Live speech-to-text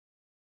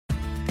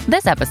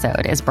This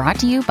episode is brought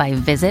to you by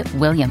Visit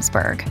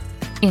Williamsburg.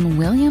 In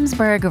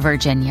Williamsburg,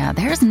 Virginia,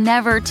 there's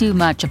never too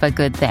much of a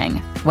good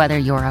thing. Whether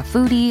you're a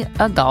foodie,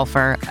 a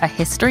golfer, a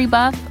history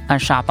buff, a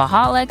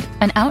shopaholic,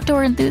 an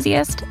outdoor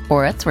enthusiast,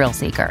 or a thrill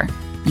seeker,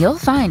 you'll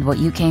find what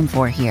you came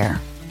for here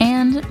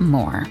and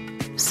more.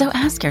 So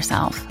ask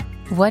yourself,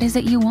 what is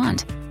it you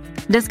want?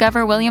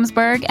 Discover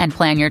Williamsburg and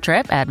plan your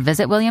trip at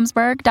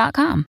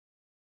visitwilliamsburg.com.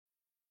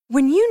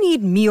 When you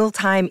need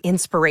mealtime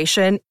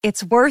inspiration,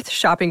 it's worth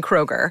shopping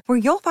Kroger, where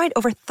you'll find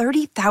over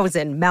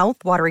 30,000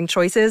 mouth-watering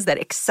choices that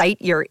excite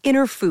your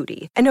inner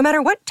foodie. And no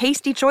matter what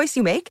tasty choice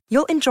you make,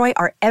 you'll enjoy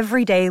our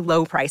everyday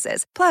low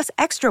prices, plus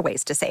extra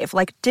ways to save,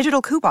 like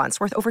digital coupons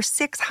worth over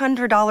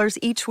 $600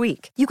 each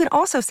week. You can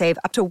also save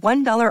up to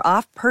 $1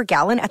 off per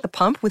gallon at the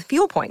pump with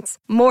fuel points.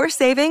 More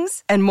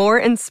savings and more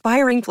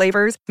inspiring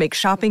flavors make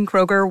shopping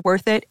Kroger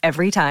worth it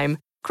every time.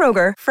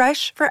 Kroger,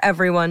 fresh for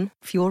everyone.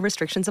 Fuel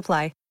restrictions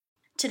apply.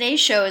 Today's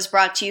show is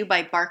brought to you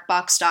by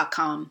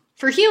BarkBox.com.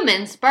 For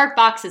humans,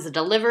 BarkBox is a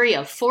delivery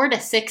of 4 to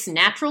 6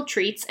 natural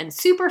treats and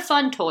super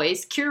fun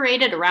toys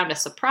curated around a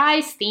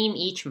surprise theme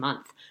each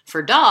month.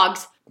 For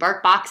dogs,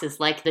 BarkBox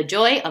is like the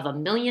joy of a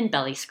million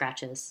belly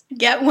scratches.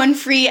 Get one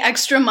free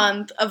extra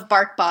month of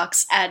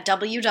BarkBox at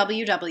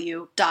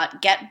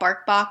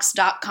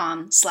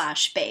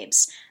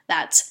www.getbarkbox.com/babes.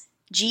 That's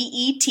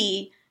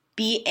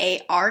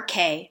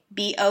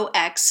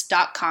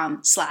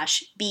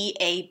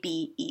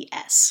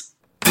GETBARKBOX.com/BABES.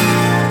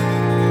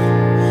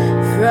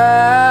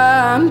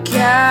 From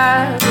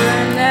Cabernet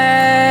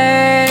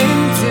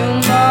to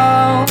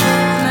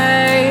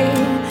Monet,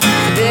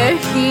 they're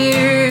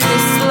here to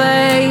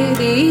slay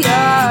the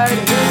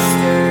art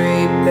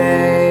history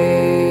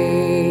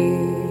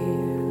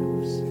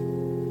babes.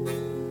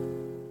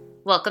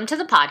 Welcome to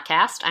the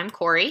podcast. I'm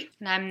Corey.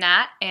 And I'm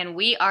Nat, and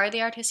we are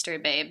the Art History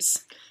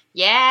Babes.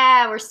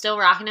 Yeah, we're still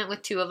rocking it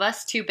with two of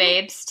us, two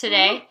babes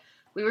today.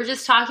 We were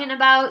just talking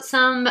about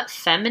some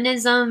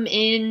feminism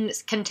in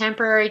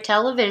contemporary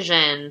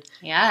television.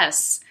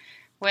 Yes,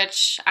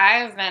 which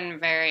I've been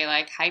very,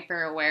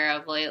 hyper aware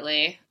of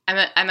lately.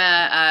 I'm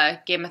a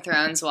Game of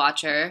Thrones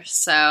watcher,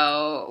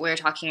 so we're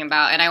talking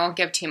about, and I won't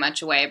give too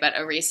much away, but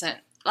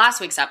last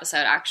week's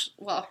episode, actually,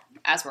 well,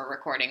 as we're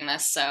recording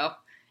this, so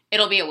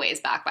it'll be a ways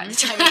back by the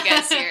time you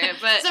guys hear it.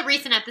 But it's a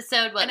recent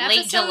episode,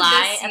 late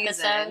July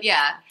episode?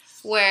 Yeah.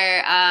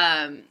 Where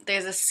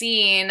there's a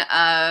scene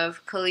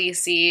of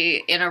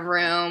Khaleesi in a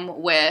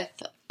room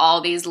with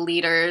all these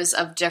leaders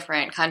of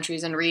different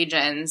countries and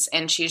regions,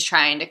 and she's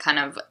trying to kind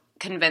of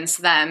convince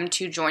them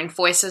to join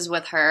forces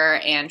with her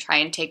and try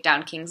and take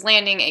down King's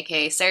Landing,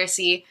 aka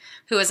Cersei,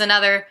 who is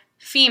another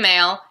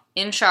female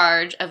in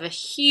charge of a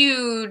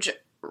huge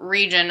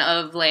region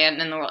of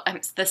land in the world,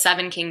 the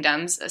Seven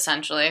Kingdoms,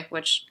 essentially,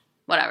 which,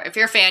 whatever. If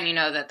you're a fan, you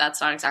know that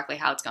that's not exactly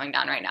how it's going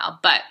down right now,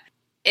 but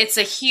it's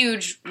a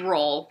huge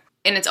role.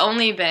 And it's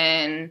only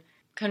been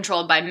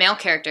controlled by male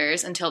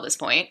characters until this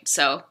point,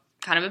 so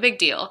kind of a big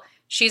deal.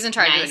 She's in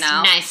charge of it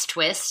now. Nice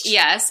twist.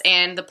 Yes,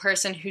 and the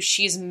person who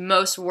she's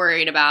most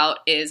worried about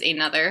is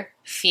another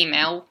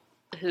female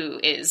who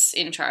is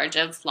in charge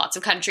of lots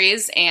of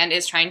countries and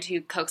is trying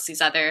to coax these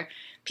other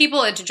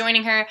people into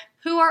joining her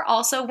who are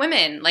also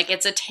women.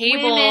 It's a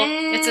table,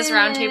 it's this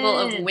round table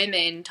of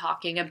women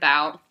talking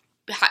about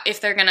if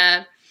they're going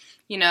to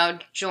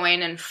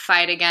join and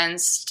fight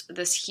against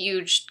this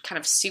huge kind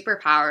of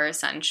superpower,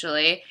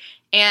 essentially.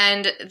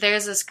 And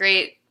there's this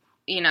great,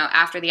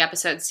 after the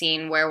episode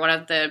scene where one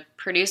of the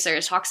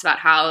producers talks about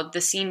how the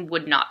scene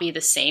would not be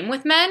the same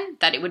with men,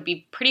 that it would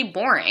be pretty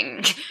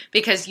boring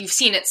because you've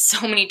seen it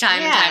so many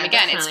times and time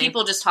again. Definitely. It's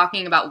people just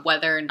talking about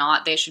whether or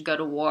not they should go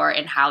to war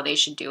and how they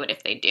should do it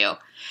if they do.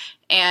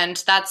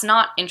 And that's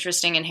not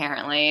interesting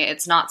inherently.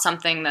 It's not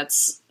something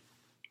that's,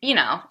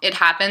 it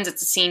happens.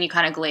 It's a scene you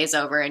kind of glaze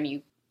over and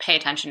you pay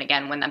attention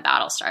again when the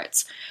battle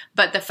starts.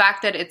 But the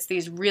fact that it's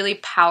these really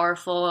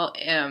powerful,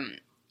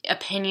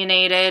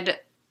 opinionated,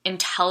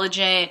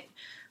 intelligent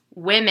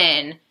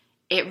women,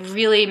 it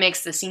really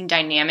makes the scene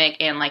dynamic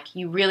and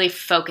you really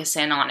focus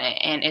in on it,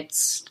 and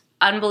it's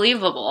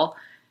unbelievable.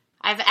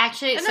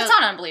 It's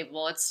not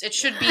unbelievable. It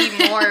should be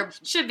more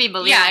should be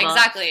believable. Yeah,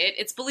 exactly.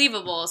 It's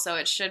believable, so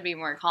it should be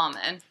more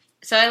common.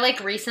 So I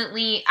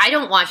recently, I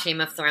don't watch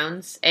Game of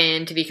Thrones,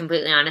 and to be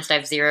completely honest, I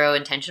have zero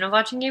intention of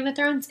watching Game of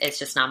Thrones. It's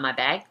just not my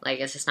bag.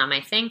 It's just not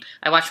my thing.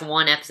 I watched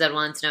one episode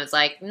once, and I was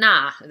like,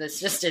 nah, this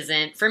just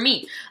isn't for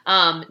me.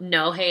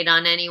 No hate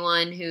on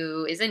anyone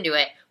who is into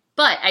it.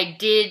 But I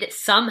did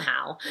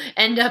somehow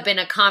end up in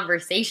a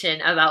conversation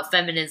about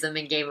feminism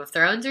in Game of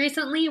Thrones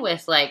recently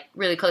with,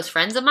 really close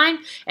friends of mine,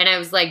 and I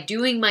was,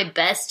 doing my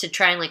best to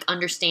try and,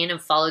 understand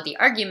and follow the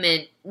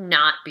argument,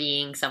 not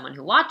being someone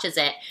who watches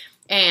it.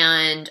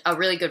 And a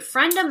really good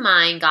friend of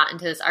mine got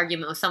into this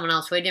argument with someone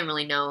else who I didn't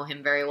really know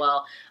him very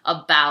well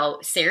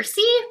about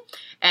Cersei.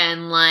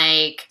 And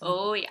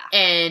oh yeah.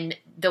 And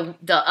the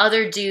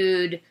other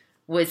dude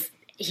was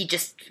he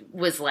just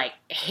was, like,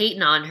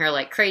 hating on her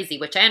like crazy,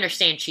 which I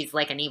understand she's,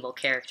 like, an evil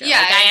character. Yeah,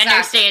 like, I exactly.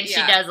 understand she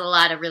Yeah. does a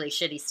lot of really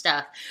shitty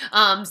stuff.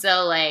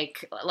 So,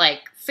 like,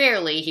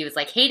 fairly, he was,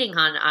 like, hating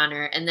on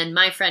her, and then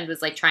my friend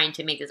was, like, trying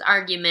to make this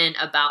argument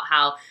about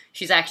how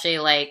she's actually,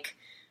 like,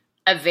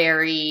 a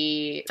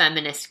very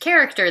feminist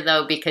character,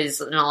 though,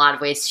 because in a lot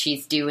of ways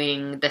she's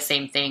doing the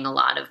same thing a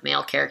lot of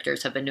male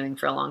characters have been doing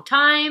for a long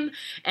time,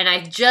 and I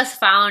just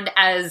found,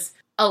 as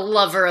a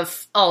lover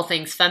of all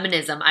things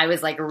feminism, I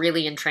was, like,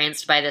 really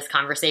entranced by this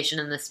conversation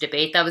and this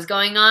debate that was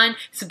going on,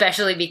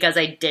 especially because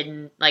I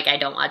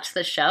don't watch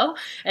the show,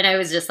 and I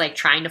was just, like,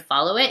 trying to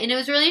follow it, and it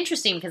was really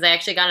interesting because I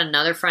actually got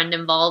another friend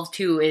involved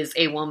who is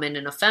a woman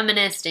and a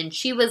feminist, and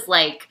she was,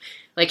 like,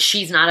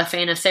 she's not a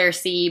fan of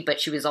Cersei, but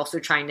she was also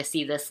trying to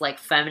see this, like,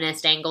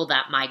 feminist angle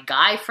that my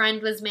guy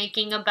friend was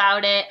making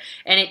about it,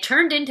 and it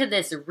turned into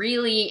this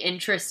really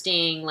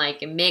interesting,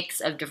 like,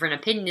 mix of different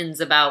opinions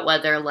about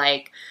whether,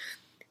 like,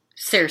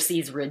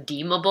 Cersei's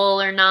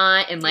redeemable or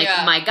not, and, like,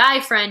 my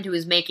guy friend who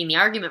was making the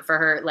argument for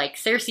her, like,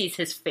 Cersei's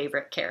his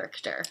favorite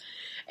character.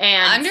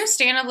 And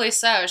understandably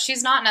so.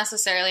 She's not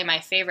necessarily my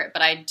favorite,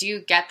 but I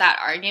do get that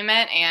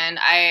argument, and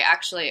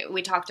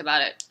we talked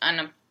about it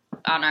on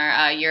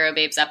our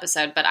Eurobabes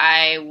episode, but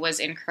I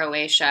was in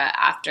Croatia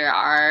after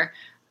our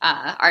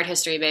Art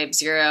History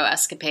Babes Euro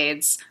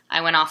escapades. I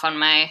went off on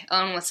my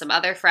own with some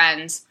other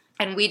friends,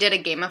 and we did a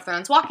Game of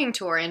Thrones walking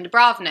tour in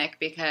Dubrovnik,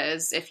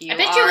 because if you I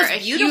bet are it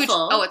was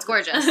beautiful. oh, it's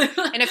gorgeous.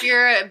 And if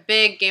you're a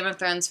big Game of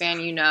Thrones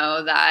fan, you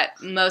know that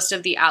most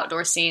of the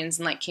outdoor scenes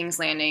in, like, King's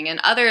Landing and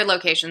other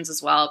locations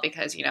as well,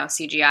 because, you know,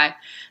 CGI,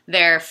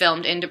 they're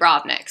filmed in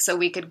Dubrovnik. So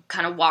we could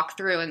kind of walk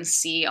through and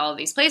see all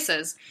these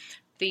places.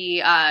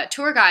 The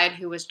tour guide,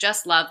 who was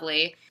just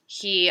lovely,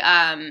 he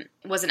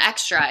was an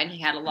extra, and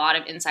he had a lot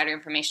of insider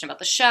information about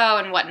the show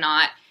and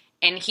whatnot.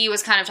 And he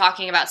was kind of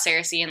talking about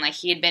Cersei, and, like,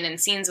 he had been in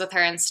scenes with her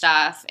and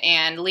stuff.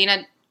 And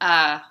Lena,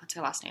 what's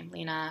her last name?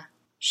 Lena,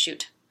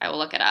 shoot, I will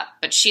look it up.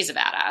 But she's a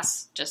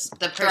badass. Just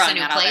the person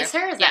who plays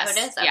her? Is that who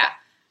it is? Okay. Yeah.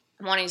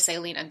 I'm wanting to say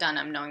Lena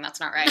Dunham, knowing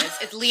that's not right.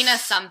 It's Lena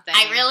something.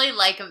 I really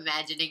like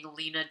imagining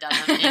Lena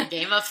Dunham in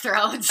Game of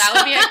Thrones. That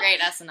would be a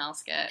great SNL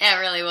skit. It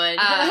really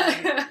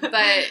would.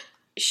 But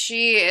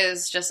she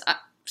is just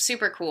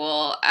super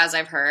cool, as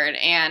I've heard.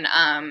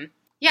 And,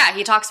 yeah,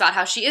 he talks about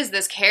how she is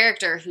this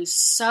character who's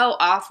so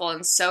awful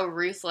and so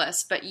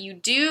ruthless, but you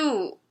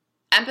do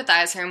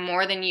empathize her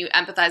more than you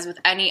empathize with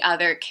any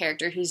other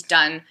character who's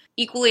done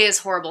equally as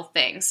horrible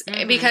things.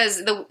 Mm-hmm.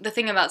 Because the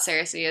thing about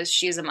Cersei is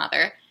she's a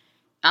mother,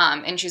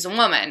 and she's a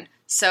woman.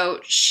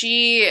 So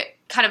she,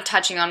 kind of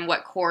touching on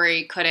what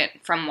Corey couldn't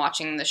from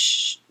watching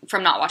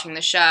from not watching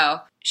the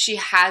show, she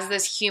has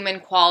this human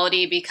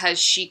quality because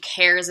she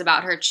cares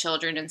about her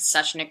children in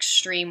such an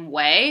extreme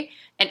way.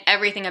 And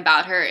everything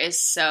about her is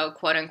so,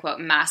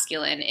 quote-unquote,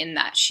 masculine, in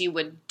that she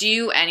would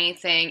do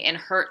anything and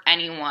hurt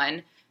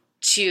anyone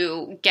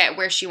to get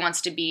where she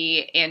wants to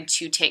be and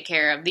to take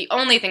care of the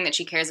only thing that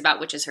she cares about,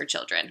 which is her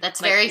children.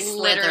 That's, like, very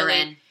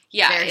Slytherin.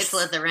 Yeah, very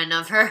Slytherin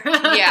of her.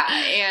 Yeah,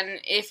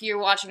 and if you're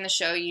watching the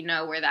show, you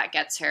know where that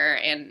gets her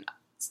and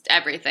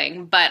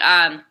everything. But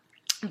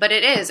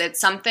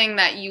it's something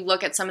that you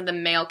look at some of the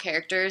male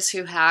characters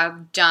who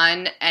have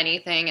done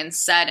anything and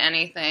said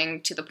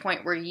anything to the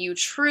point where you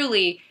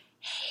truly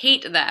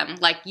hate them.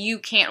 Like, you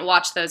can't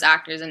watch those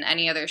actors in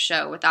any other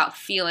show without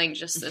feeling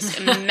just this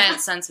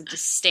immense sense of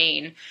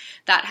disdain.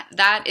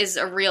 That is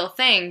a real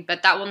thing,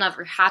 but that will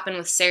never happen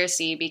with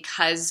Cersei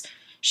because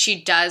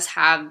she does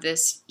have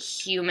this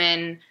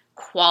human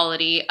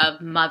quality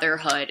of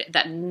motherhood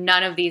that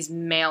none of these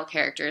male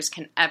characters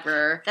can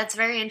ever. That's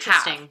very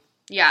interesting. Have.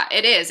 Yeah,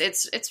 it is.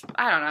 It's.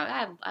 I don't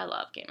know. I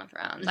love Game of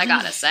Thrones. I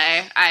gotta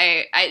say,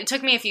 it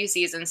took me a few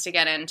seasons to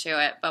get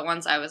into it, but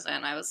once I was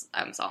in, I was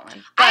all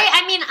in.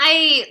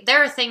 But,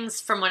 there are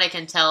things from what I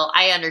can tell.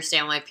 I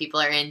understand why people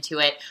are into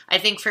it. I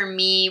think for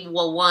me,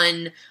 well,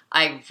 one,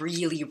 I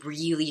really,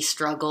 really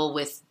struggle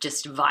with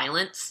just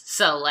violence.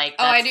 So, like,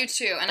 I do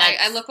too, and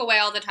I look away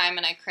all the time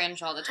and I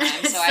cringe all the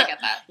time. So I get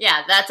that.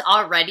 Yeah, that's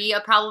already a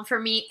problem for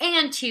me.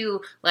 And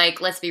two,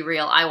 like, let's be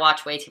real, I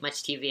watch way too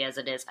much TV as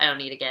it is. I don't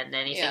need to get into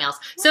anything else.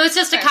 So it's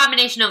just a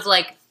combination of,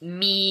 like,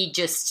 me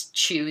just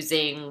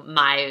choosing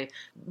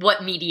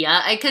what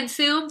media I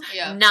consume,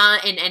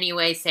 not in any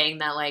way saying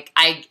that, like,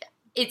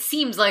 it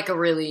seems like a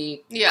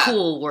really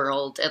cool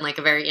world and, like,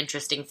 a very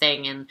interesting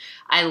thing, and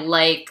I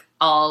like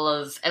all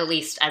of, at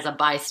least as a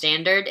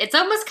bystander, it's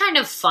almost kind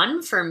of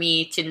fun for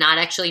me to not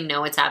actually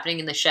know what's happening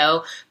in the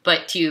show,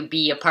 but to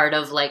be a part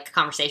of, like,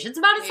 conversations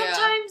about it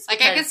sometimes.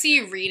 Like, I could see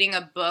you reading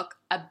a book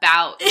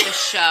about the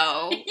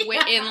show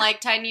in,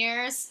 like, 10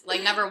 years.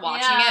 Like, never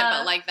watching it,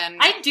 but, like, then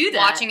I do that.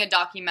 Watching a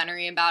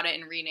documentary about it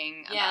and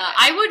reading about it.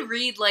 I would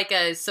read, like,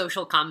 a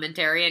social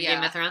commentary on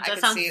Game of Thrones. That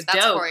sounds dope.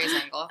 That's Corey's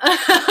angle.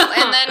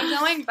 And then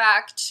going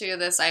back to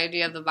this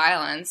idea of the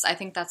violence, I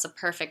think that's a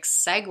perfect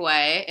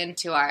segue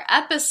into our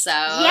episode.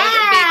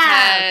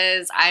 Yeah!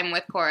 Because I'm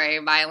with Corey.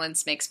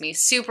 Violence makes me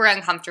super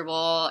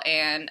uncomfortable,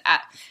 and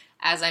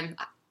as I'm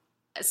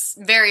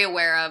very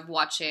aware of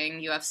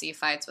watching UFC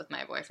fights with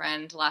my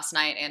boyfriend last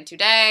night and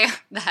today,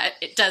 that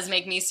it does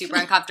make me super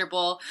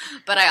uncomfortable,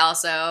 but I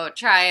also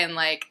try and,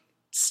 like,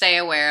 stay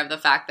aware of the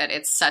fact that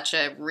it's such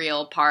a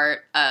real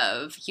part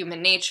of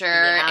human nature,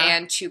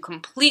 and to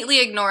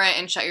completely ignore it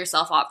and shut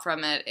yourself off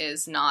from it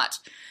is not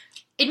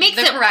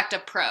the correct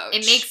approach.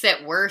 It makes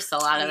it worse a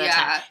lot of the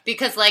time.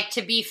 Because, like,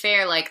 to be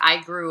fair, like,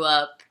 I grew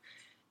up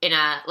in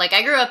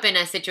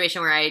a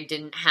situation where I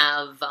didn't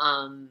have,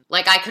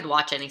 like, I could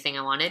watch anything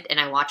I wanted, and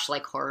I watched,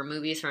 like, horror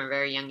movies from a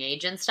very young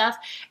age and stuff,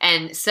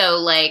 and so,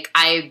 like,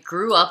 I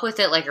grew up with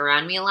it, like,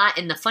 around me a lot,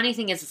 and the funny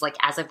thing is, like,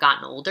 as I've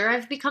gotten older,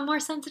 I've become more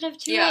sensitive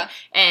to it,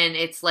 and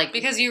it's, like...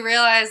 Because you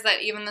realize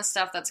that even the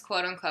stuff that's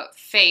quote-unquote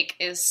fake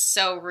is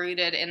so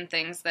rooted in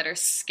things that are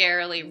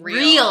scarily real.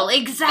 Real,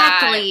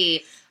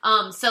 exactly!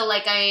 So,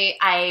 like,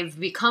 I've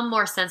become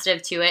more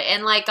sensitive to it,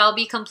 and, like, I'll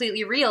be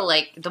completely real,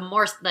 like, the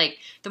more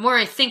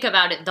I think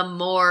about it, the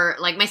more,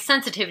 like, my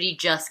sensitivity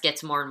just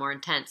gets more and more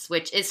intense,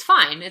 which is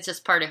fine, it's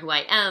just part of who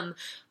I am,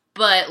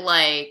 but,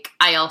 like,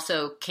 I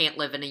also can't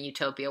live in a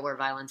utopia where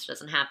violence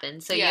doesn't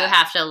happen, so you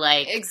have to,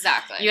 like...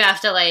 Exactly. You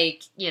have to,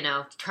 like, you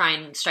know, try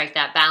and strike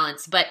that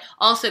balance, but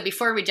also,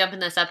 before we jump in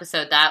this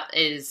episode, that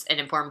is an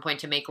important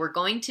point to make, we're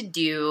going to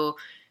do...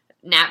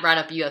 Nat brought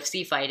up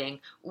UFC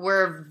fighting.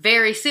 We're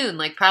very soon,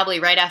 like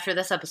probably right after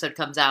this episode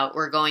comes out,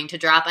 we're going to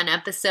drop an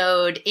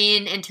episode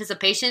in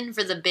anticipation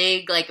for the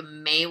big, like,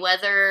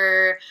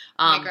 Mayweather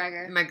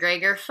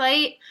McGregor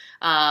fight,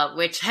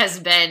 which has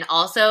been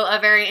also a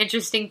very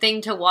interesting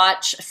thing to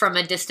watch from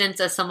a distance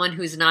as someone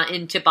who's not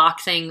into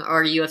boxing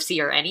or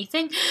UFC or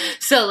anything.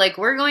 So, like,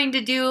 we're going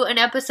to do an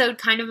episode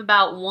kind of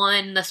about,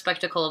 one, the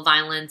spectacle of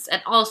violence,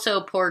 and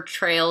also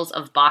portrayals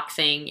of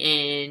boxing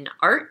in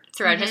art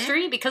throughout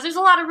history, because there's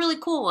a lot of really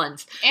cool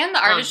ones. And the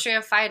artistry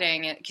of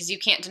fighting, because you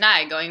can't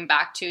deny, going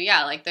back to,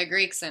 like, the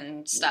Greeks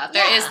and stuff.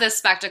 There is this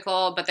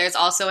spectacle, but there's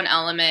also an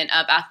element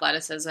of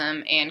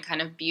athleticism and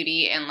kind of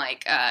beauty and,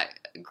 like,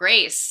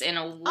 grace in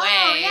a way.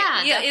 Oh,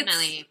 yeah,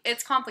 definitely.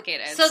 It's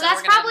complicated. So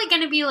that's probably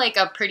going to be, like,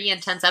 a pretty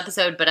intense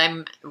episode, but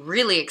I'm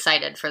really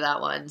excited for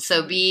that one.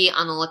 So be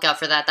on the lookout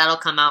for that. That'll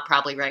come out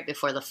probably right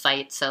before the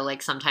fight, so,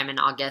 like, sometime in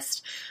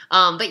August.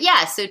 But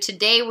yeah, so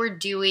today we're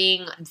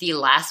doing the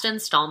last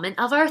installment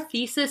of our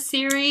Thesis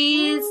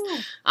series.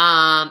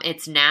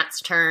 It's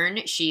Nat's turn.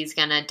 She's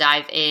going to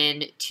dive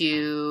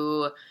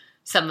into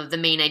some of the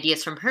main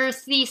ideas from her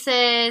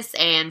thesis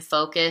and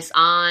focus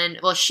on,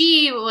 well,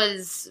 she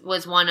was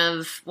one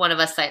of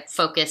us that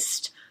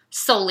focused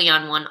solely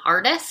on one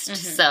artist,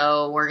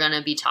 so we're going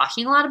to be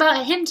talking a lot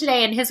about him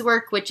today and his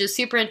work, which is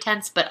super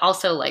intense, but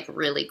also, like,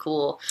 really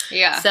cool.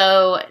 Yeah.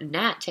 So,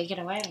 Nat, take it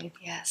away.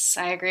 Yes,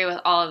 I agree with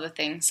all of the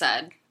things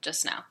said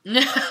just now.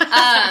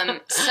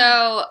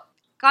 So,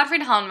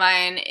 Gottfried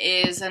Helnwein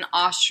is an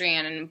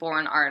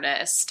Austrian-born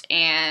artist,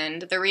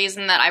 and the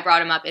reason that I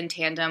brought him up in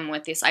tandem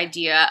with this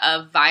idea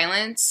of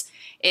violence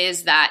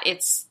is that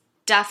it's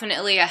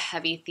definitely a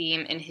heavy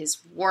theme in his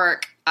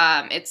work.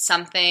 It's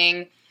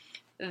something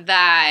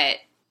that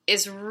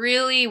is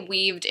really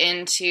weaved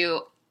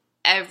into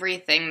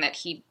everything that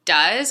he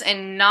does,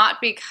 and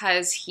not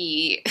because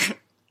he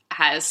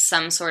has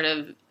some sort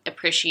of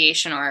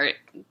appreciation or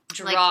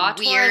draw, like,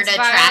 weird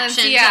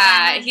attraction.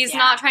 Yeah, he's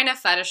not trying to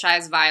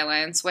fetishize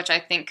violence, which I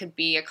think could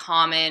be a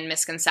common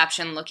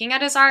misconception looking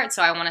at his art,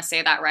 so I want to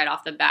say that right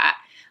off the bat.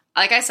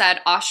 Like I said,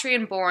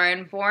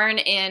 Austrian-born, born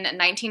in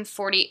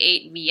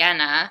 1948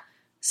 Vienna.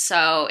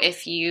 So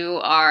if you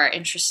are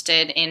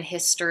interested in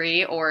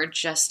history or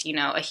just, you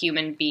know, a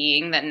human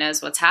being that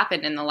knows what's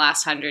happened in the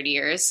last 100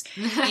 years,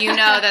 you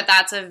know that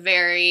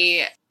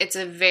it's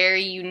a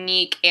very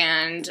unique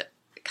and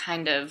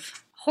kind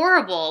of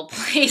horrible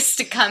place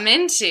to come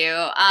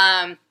into.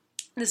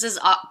 This is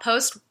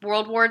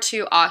post-World War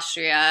II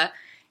Austria,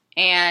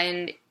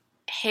 and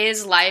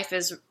his life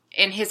is,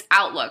 in his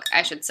outlook,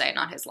 I should say,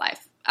 not his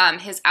life.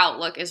 His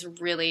outlook is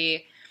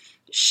really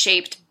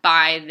shaped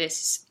by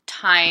this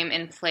time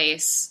and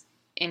place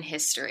in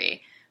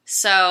history.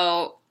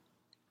 So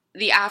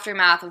the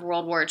aftermath of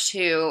World War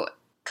II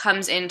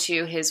comes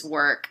into his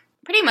work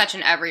pretty much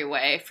in every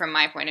way from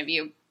my point of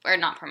view, or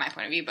not from my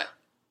point of view, but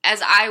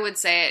as I would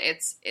say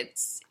it,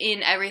 it's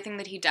in everything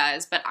that he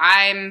does, but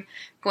I'm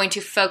going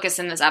to focus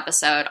in this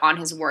episode on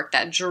his work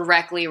that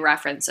directly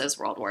references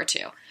World War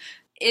II.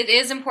 It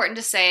is important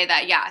to say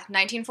that,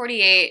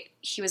 1948,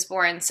 he was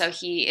born, so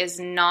he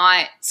is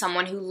not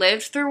someone who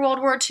lived through World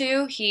War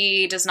II.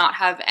 He does not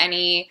have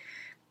any,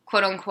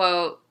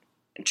 quote-unquote,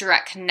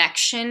 direct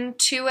connection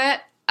to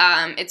it.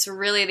 It's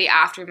really the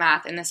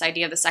aftermath and this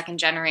idea of the second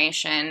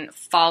generation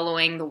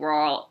following the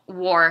World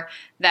War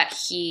that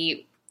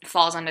he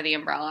falls under the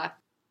umbrella.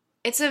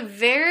 It's a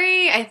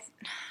it's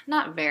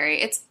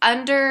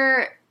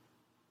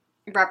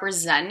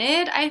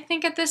underrepresented, I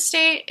think, at this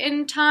state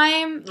in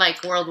time.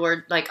 Like World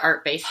War, like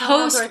art based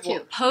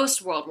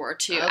post World War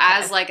II,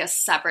 as like a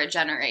separate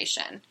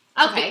generation.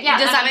 Okay, yeah.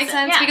 Does that make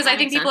sense? Because I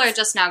think people are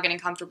just now getting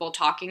comfortable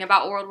talking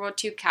about World War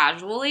II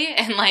casually,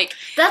 and like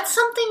that's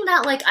something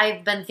that like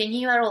I've been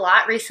thinking about a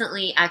lot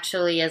recently.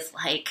 Actually, is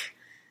like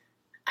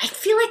I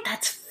feel like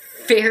that's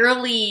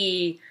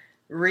fairly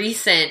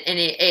recent, and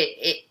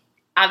it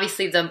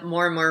obviously the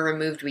more and more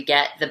removed we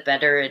get, the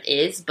better it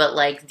is. But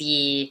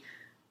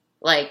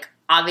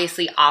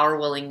obviously our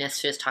willingness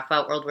to just talk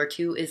about World War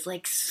II is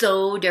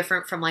so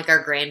different from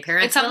our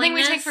grandparents' It's something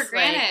we willingness. take for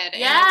granted.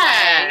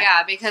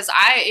 Yeah, because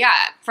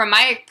from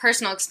my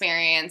personal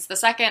experience, the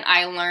second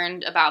I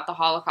learned about the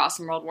Holocaust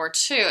and World War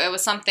II, it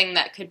was something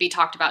that could be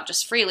talked about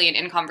just freely and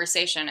in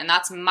conversation, and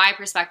that's my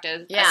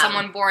perspective as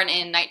someone born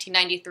in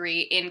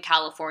 1993 in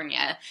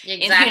California, in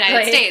the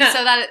United States.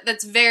 So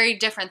that's very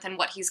different than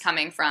what he's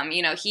coming from.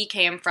 He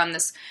came from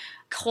this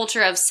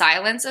culture of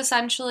silence,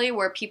 essentially,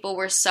 where people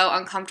were so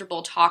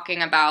uncomfortable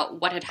talking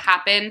about what had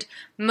happened,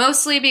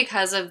 mostly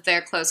because of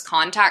their close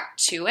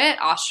contact to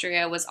it.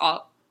 Austria was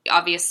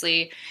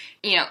obviously,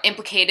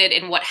 implicated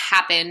in what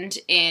happened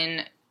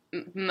in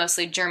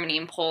mostly Germany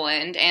and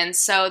Poland. And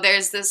so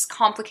there's this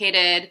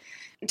complicated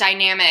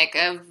dynamic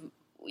of,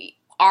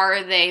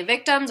 are they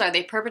victims? Are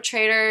they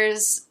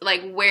perpetrators?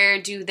 Where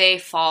do they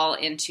fall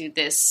into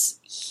this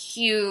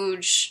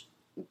huge,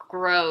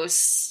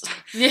 gross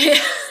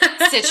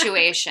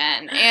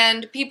situation?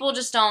 And people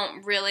just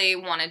don't really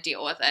want to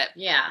deal with it.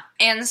 Yeah.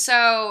 And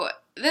so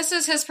this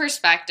is his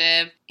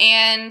perspective.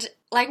 And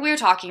like we were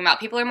talking about,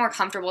 people are more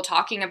comfortable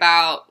talking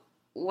about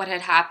what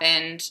had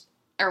happened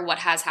or what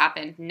has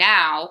happened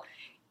now.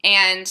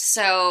 And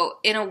so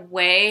in a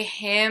way,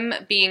 him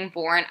being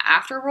born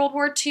after World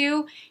War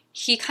II,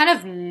 he kind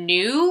of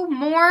knew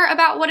more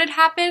about what had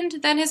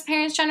happened than his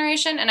parents'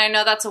 generation. And I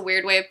know that's a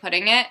weird way of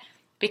putting it,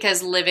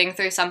 because living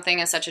through something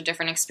is such a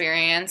different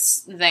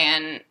experience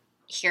than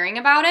hearing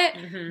about it.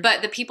 Mm-hmm.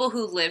 But the people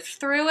who lived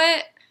through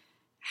it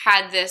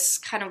had this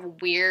kind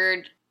of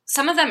weird...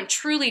 Some of them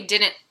truly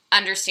didn't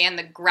understand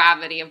the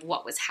gravity of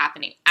what was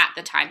happening at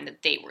the time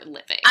that they were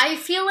living. I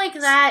feel like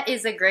that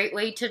is a great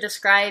way to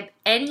describe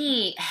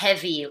any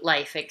heavy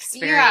life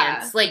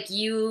experience. Yeah.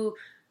 You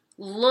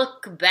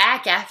look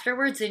back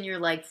afterwards and you're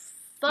like,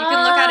 fuck. You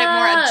can look at it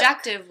more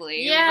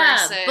objectively.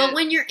 Yeah, versus... but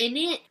when you're in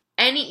it,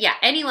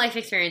 any life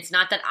experience,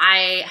 not that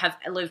I have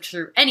lived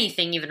through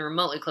anything even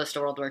remotely close to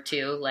World War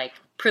II,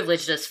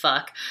 privileged as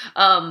fuck,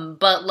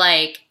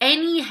 but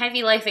any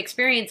heavy life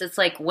experience, it's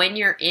when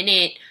you're in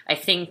it, I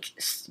think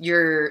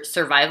your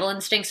survival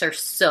instincts are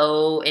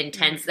so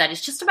intense that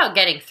it's just about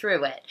getting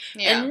through it.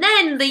 Yeah. And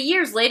then the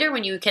years later,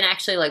 when you can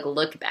actually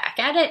look back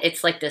at it,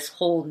 it's this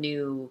whole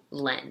new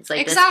lens,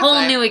 exactly. This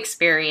whole new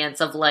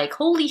experience of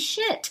holy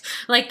shit,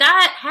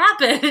 that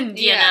happened,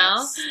 you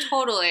know?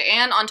 Totally.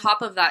 And on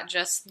top of that,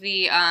 just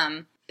the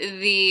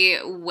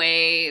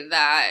way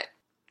that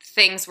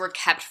things were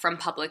kept from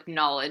public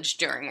knowledge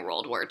during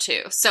World War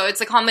II. So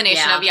it's a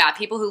combination of,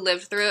 people who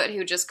lived through it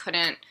who just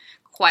couldn't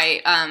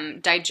quite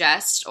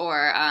digest,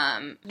 or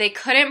they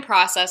couldn't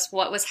process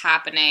what was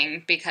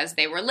happening because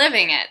they were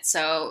living it.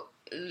 So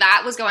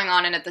that was going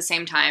on, and at the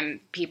same time,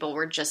 people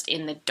were just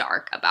in the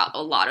dark about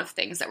a lot of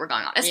things that were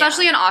going on,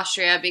 especially in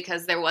Austria,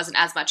 because there wasn't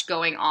as much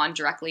going on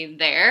directly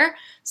there.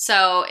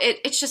 So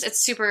it's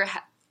super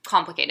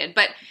complicated.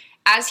 But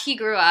as he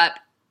grew up,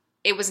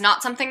 it was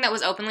not something that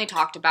was openly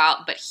talked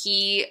about, but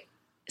he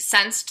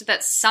sensed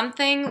that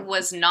something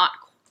was not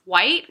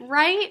quite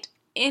right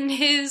in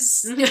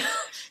his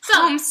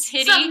home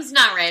city. Something's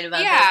not right about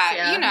this.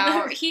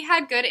 Yeah, he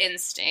had good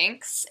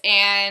instincts,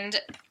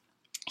 and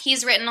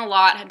he's written a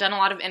lot, had done a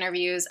lot of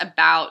interviews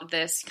about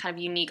this kind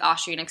of unique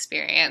Austrian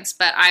experience,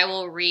 but I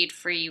will read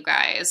for you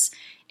guys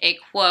a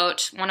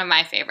quote, one of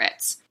my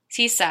favorites.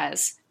 He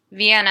says,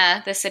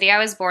 "Vienna, the city I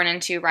was born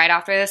into right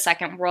after the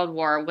Second World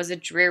War, was a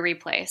dreary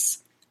place.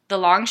 The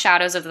long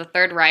shadows of the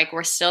Third Reich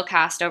were still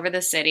cast over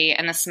the city,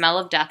 and the smell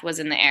of death was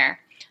in the air.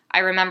 I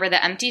remember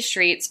the empty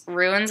streets,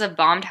 ruins of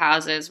bombed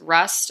houses,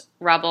 rust,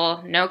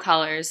 rubble, no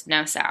colors,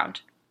 no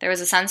sound. There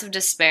was a sense of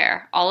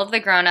despair. All of the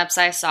grown-ups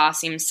I saw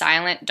seemed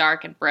silent,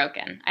 dark, and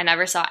broken. I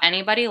never saw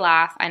anybody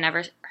laugh. I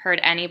never heard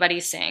anybody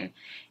sing.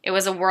 It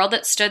was a world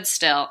that stood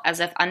still, as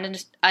if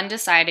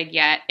undecided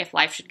yet if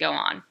life should go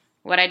on.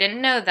 What I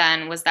didn't know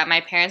then was that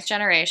my parents'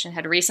 generation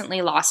had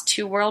recently lost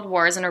 2 world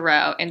wars in a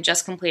row and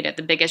just completed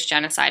the biggest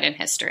genocide in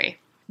history."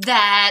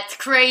 That's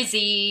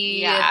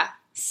crazy. Yeah.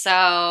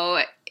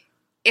 So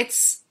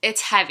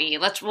it's heavy.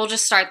 We'll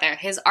just start there.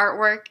 His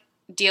artwork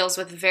deals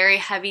with very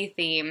heavy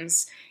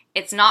themes.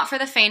 It's not for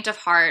the faint of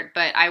heart,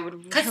 but I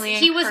would really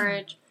he was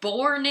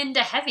born into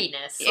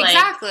heaviness.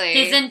 Exactly.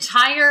 His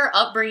entire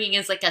upbringing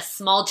as a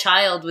small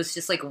child was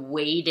just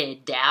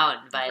weighted down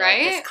by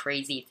this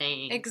crazy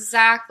thing.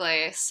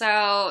 Exactly.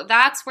 So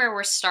that's where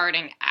we're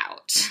starting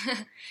out.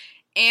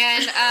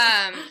 And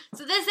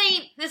so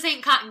this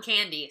ain't cotton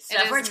candy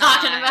stuff we're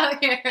talking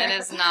about here. It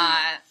is not.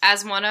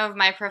 As one of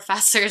my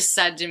professors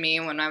said to me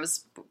when I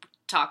was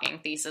talking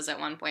thesis at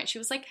one point, she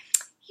was like,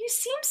 "You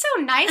seem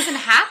so nice and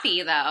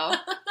happy, though."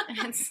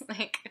 And it's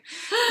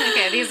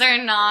okay, these are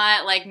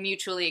not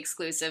mutually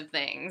exclusive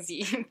things.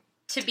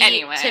 To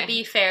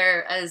be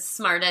fair, as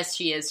smart as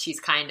she is,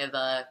 she's kind of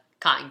a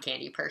cotton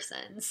candy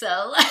person.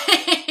 So,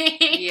 like,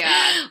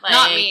 yeah, like,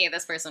 not me,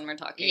 this person we're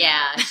talking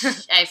about.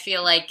 I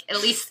feel like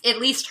at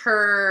least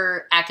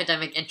her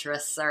academic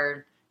interests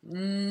are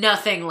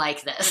nothing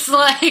like this.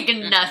 Like,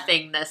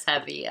 nothing this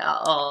heavy at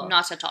all.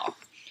 Not at all.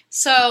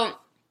 So,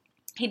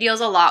 he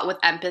deals a lot with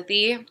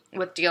empathy,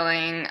 with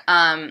dealing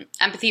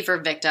empathy for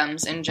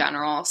victims in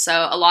general.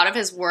 So a lot of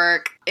his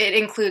work, it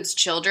includes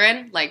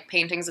children, like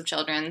paintings of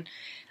children.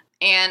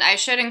 And I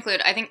should include,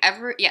 I think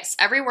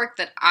every work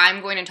that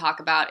I'm going to talk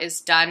about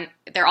is done,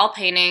 they're all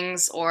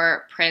paintings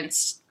or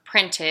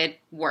printed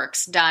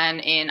works done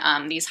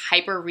in these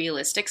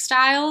hyper-realistic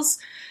styles.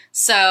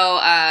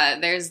 So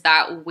there's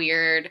that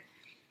weird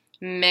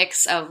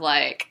mix of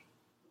like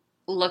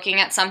looking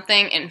at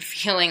something and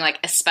feeling like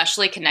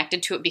especially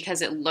connected to it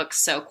because it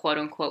looks so quote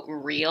unquote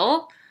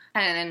real.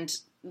 And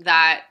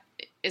that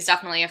is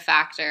definitely a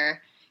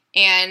factor.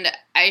 And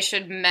I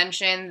should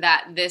mention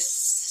that this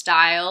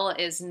style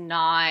is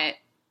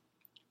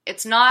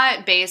it's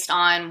not based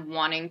on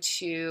wanting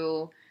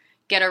to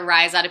get a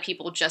rise out of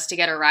people just to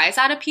get a rise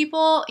out of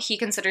people. He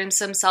considers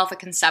himself a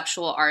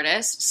conceptual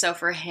artist. So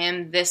for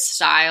him, this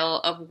style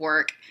of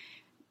work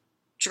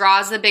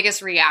draws the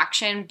biggest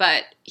reaction,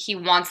 but he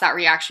wants that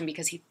reaction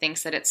because he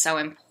thinks that it's so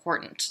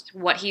important.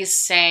 What he's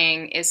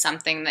saying is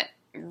something that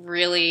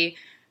really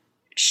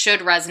should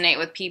resonate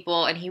with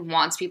people, and he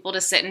wants people to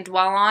sit and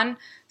dwell on.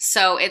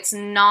 So it's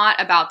not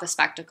about the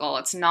spectacle.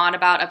 It's not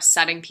about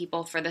upsetting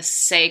people for the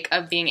sake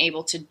of being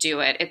able to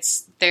do it.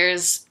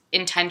 There's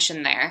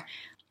intention there.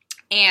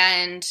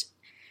 And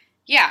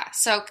yeah,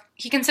 so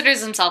he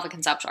considers himself a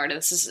conceptual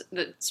artist.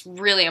 It's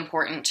really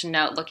important to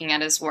note looking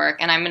at his work.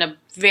 And I'm going to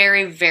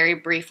very, very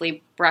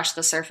briefly brush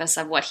the surface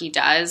of what he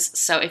does.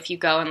 So if you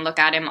go and look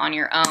at him on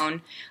your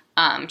own,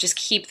 just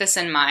keep this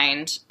in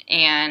mind.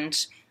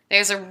 And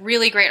there's a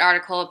really great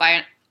article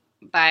by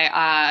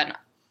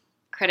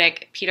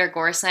critic Peter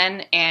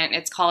Gorson, and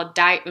it's called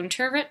Die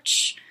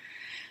Unterricht.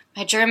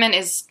 My German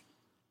is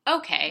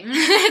okay.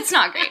 It's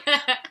not great.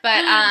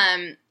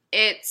 But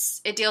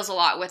it deals a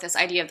lot with this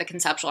idea of the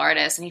conceptual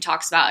artist, and he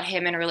talks about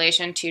him in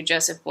relation to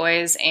Joseph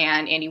Beuys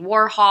and Andy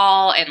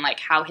Warhol, and like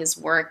how his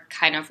work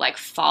kind of like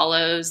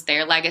follows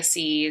their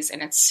legacies,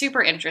 and it's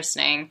super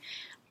interesting.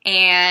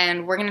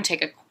 And we're going to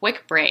take a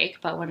quick break,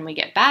 but when we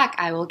get back,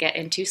 I will get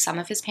into some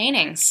of his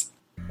paintings.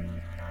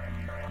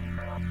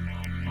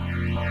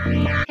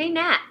 Hey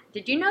Nat,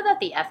 did you know that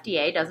the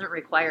FDA doesn't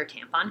require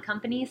tampon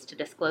companies to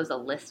disclose a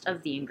list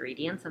of the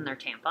ingredients in their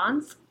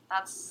tampons?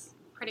 That's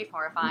pretty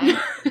horrifying.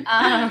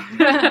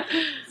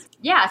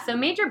 Yeah, so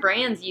major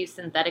brands use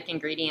synthetic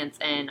ingredients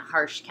and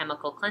harsh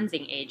chemical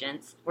cleansing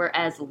agents,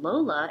 whereas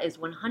Lola is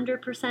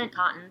 100%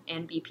 cotton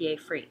and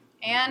BPA free.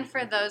 And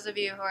for those of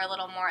you who are a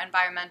little more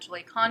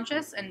environmentally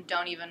conscious and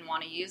don't even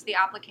want to use the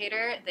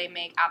applicator, they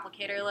make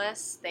applicator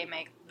lists. They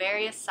make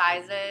various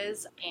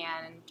sizes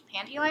and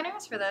panty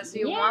liners for those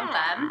who want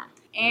them.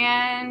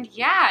 And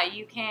yeah,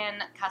 you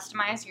can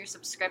customize your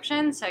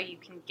subscription so you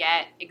can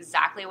get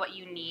exactly what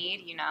you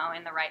need,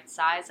 in the right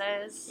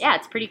sizes. Yeah,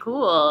 it's pretty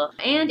cool.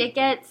 And it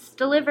gets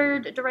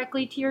delivered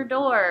directly to your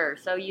door,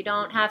 so you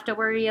don't have to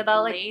worry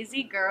about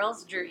lazy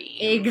girl's dream.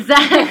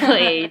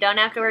 Exactly. Don't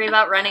have to worry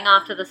about running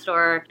off to the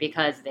store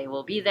because they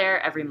will be there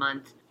every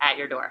month at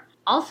your door.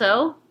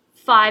 Also,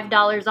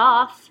 $5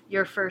 off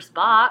your first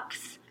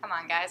box. Come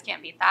on, guys.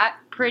 Can't beat that.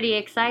 Pretty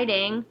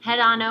exciting. Head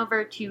on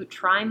over to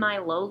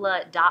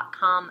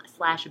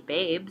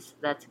trymylola.com/babes.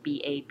 That's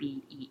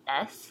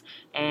BABES.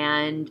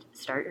 And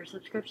start your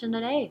subscription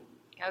today.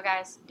 Go,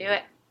 guys. Do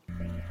it.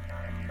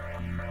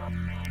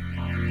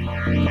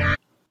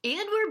 And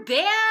we're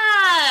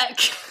back!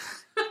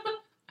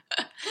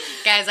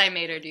 Guys, I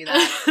made her do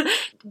that.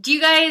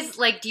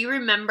 Do you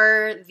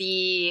remember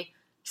the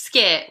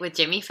skit with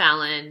Jimmy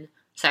Fallon,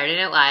 Saturday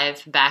Night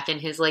Live, back in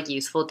his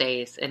youthful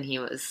days, and he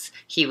was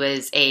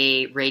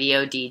a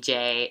radio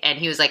DJ, and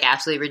he was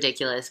absolutely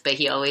ridiculous, but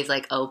he always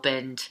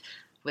opened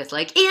with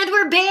and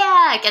we're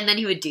back, and then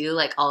he would do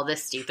all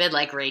this stupid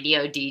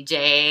radio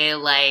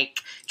DJ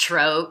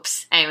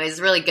tropes. Anyways,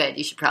 it's really good.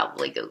 You should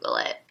probably Google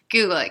it.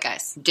 Google it,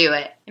 guys. Do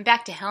it. And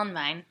back to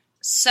Helnwein.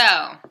 So,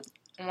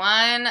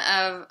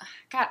 I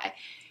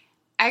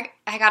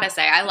gotta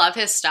say, I love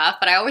his stuff,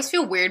 but I always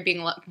feel weird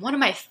being one of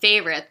my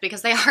favorites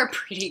because they are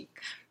pretty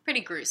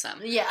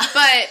gruesome. Yeah.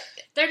 But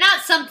they're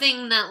not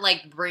something that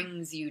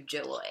brings you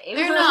joy.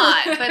 They're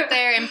not, but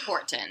they're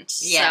important.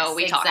 Yes, so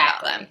we talk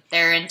about them.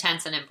 They're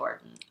intense and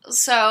important.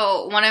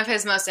 So one of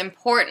his most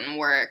important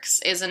works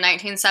is a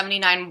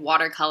 1979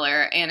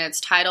 watercolor, and it's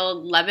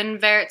titled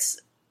Lebenwärts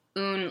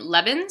und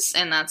Lebens,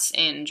 and that's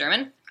in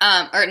German.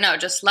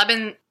 Just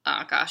Leben.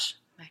 Oh gosh,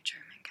 my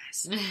German,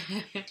 guys.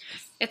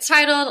 It's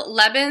titled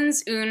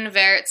Lebens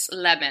unwärts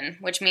Leben,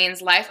 which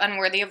means life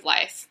unworthy of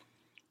life,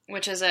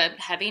 which is a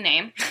heavy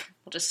name.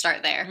 We'll just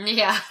start there.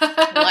 Yeah.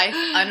 Life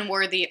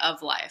unworthy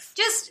of life.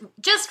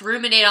 Just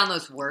ruminate on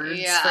those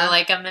words for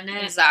a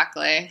minute.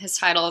 Exactly. His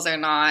titles are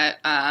not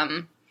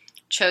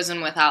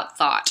chosen without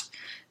thought.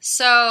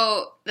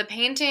 So the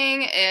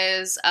painting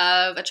is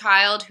of a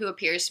child who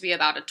appears to be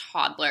about a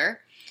toddler,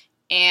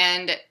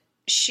 and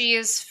she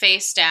is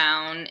face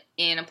down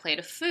in a plate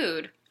of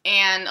food.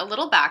 And a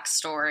little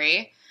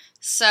backstory.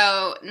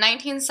 So,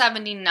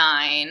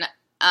 1979,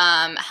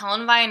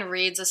 Helnwein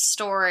reads a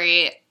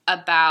story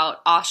about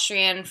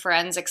Austrian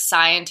forensic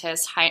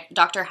scientist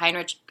Dr.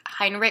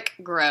 Heinrich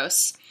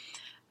Gross,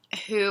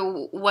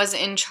 who was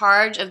in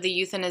charge of the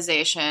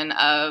euthanization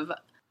of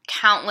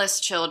countless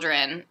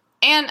children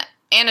and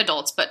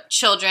adults, but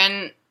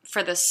children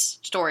for this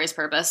story's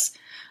purpose,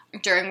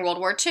 during World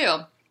War II.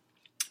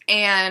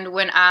 And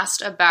when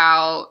asked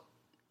about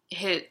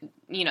his,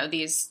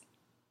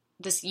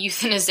 this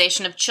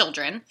euthanization of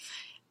children,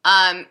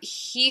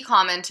 he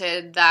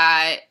commented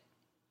that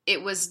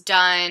it was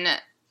done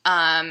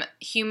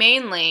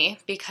humanely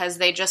because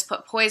they just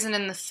put poison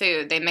in the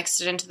food. They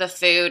mixed it into the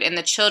food, and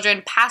the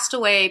children passed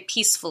away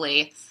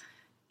peacefully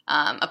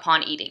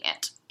upon eating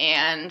it.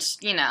 And,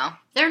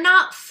 they're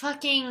not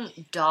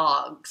fucking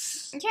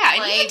dogs. Yeah,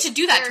 and even to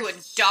do that to a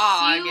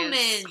dog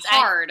is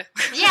hard.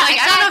 Exactly.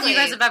 I don't know if you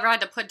guys have ever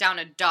had to put down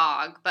a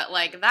dog, but,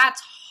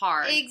 that's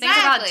hard. Exactly. Think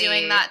about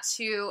doing that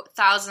to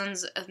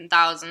thousands and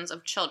thousands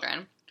of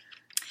children.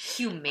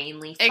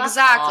 Humanely.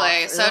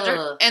 Exactly. Off.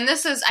 So, and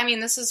this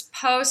is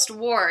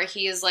post-war.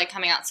 He is,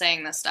 coming out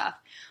saying this stuff.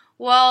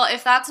 Well,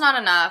 if that's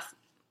not enough,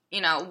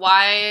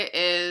 why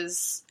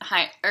is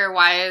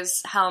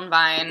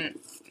Helnwein,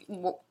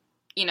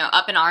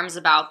 up in arms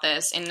about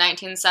this in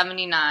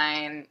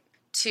 1979,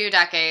 2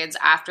 decades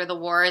after the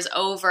war is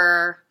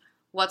over?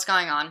 What's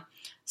going on?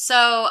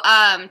 So,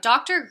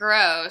 Dr.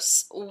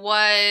 Gross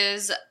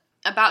was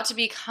about to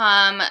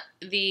become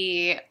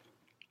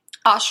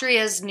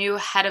Austria's new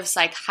head of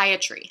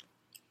psychiatry.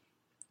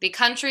 The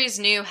country's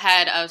new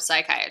head of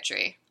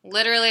psychiatry.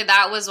 Literally,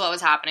 that was what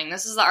was happening.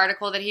 This is the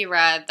article that he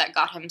read that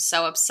got him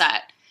so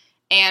upset.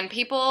 And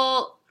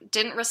people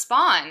didn't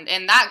respond,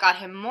 and that got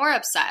him more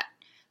upset.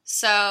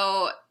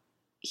 So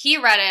he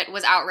read it,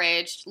 was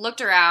outraged,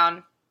 looked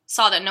around,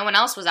 saw that no one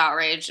else was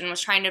outraged, and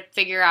was trying to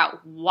figure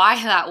out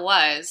why that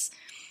was.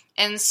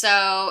 And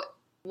so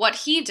what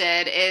he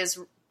did is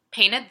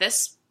painted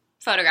this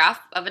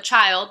photograph of a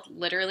child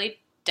literally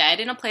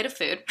dead in a plate of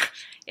food.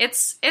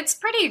 It's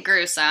pretty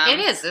gruesome. It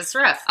is. It's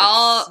rough. It's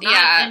not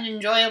an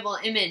enjoyable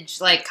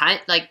image.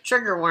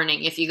 Trigger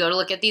warning. If you go to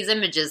look at these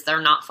images, they're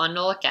not fun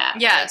to look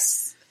at.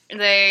 Yes.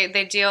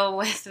 They deal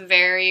with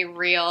very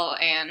real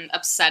and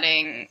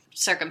upsetting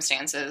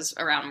circumstances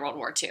around World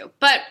War II.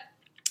 But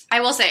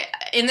I will say,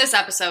 in this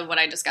episode, what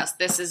I discussed,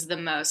 this is the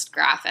most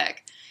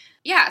graphic.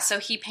 Yeah, so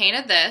he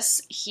painted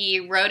this. He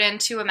wrote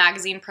into a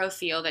magazine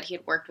profile that he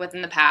had worked with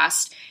in the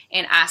past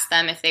and asked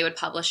them if they would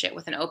publish it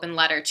with an open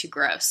letter to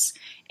Gross.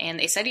 And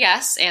they said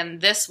yes,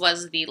 and this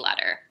was the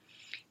letter.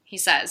 He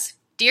says,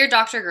 "Dear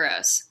Dr.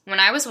 Gross, when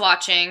I was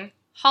watching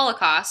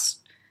Holocaust,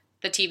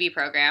 the TV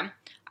program,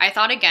 I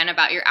thought again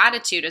about your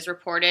attitude as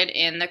reported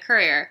in the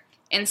Courier.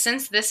 And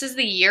since this is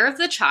the year of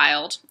the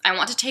child, I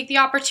want to take the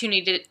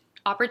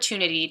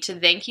opportunity to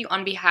thank you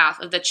on behalf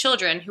of the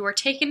children who were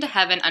taken to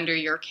heaven under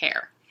your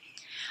care.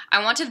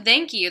 I want to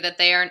thank you that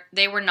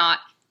they were not,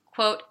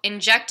 quote,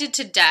 injected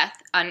to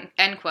death,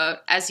 end quote,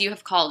 as you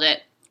have called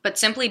it, but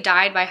simply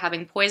died by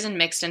having poison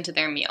mixed into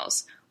their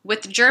meals.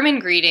 With German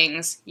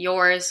greetings,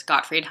 yours,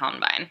 Gottfried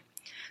Helnwein."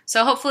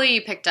 So hopefully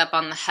you picked up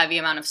on the heavy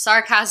amount of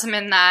sarcasm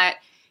in that.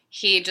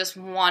 He just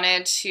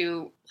wanted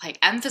to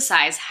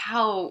emphasize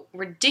how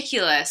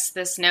ridiculous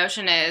this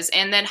notion is,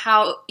 and then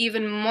how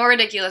even more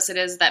ridiculous it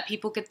is that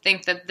people could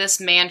think that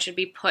this man should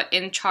be put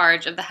in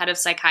charge of the head of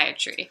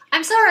psychiatry.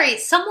 I'm sorry,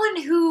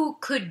 someone who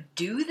could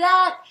do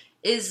that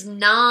is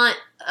not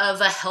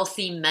of a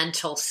healthy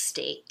mental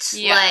state.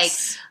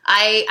 Yes.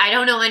 I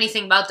don't know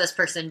anything about this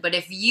person, but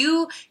if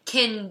you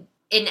can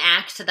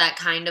enact that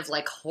kind of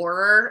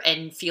horror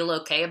and feel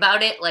okay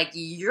about it,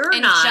 you're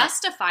and not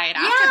justify it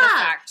after the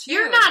fact too.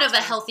 You're not of a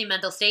healthy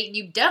mental state, and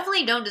you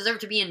definitely don't deserve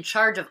to be in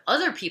charge of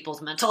other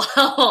people's mental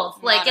health.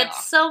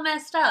 It's so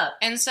messed up.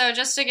 And so,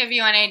 just to give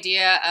you an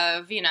idea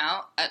of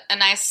a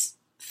nice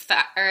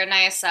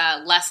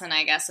lesson,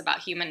 I guess, about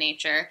human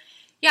nature.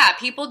 Yeah,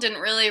 people didn't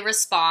really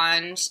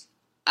respond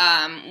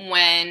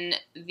when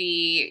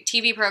the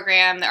TV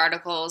program, the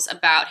articles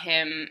about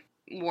him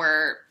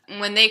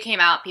when they came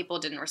out, people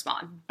didn't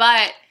respond.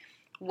 But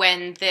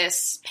when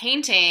this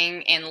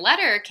painting and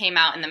letter came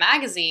out in the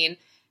magazine,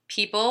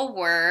 people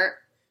were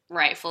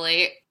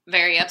rightfully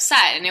very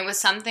upset. And it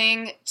was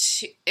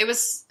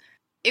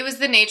it was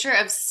the nature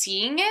of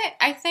seeing it,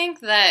 I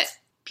think, that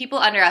people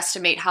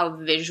underestimate how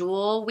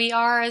visual we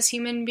are as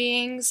human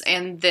beings,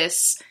 and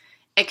this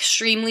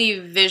extremely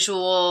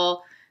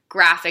visual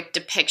graphic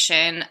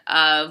depiction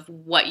of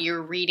what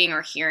you're reading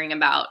or hearing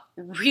about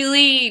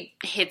really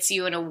hits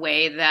you in a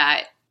way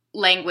that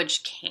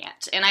language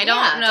can't. And I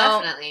don't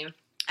know. Definitely.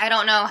 I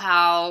don't know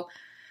how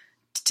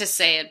to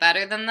say it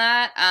better than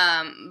that.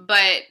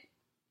 But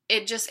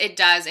it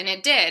does, and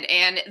it did.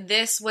 And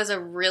this was a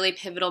really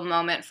pivotal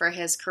moment for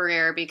his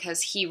career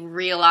because he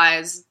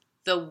realized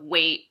the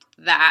weight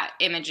that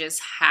images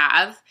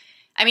have.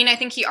 I mean, I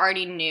think he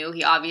already knew.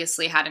 He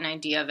obviously had an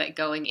idea of it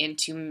going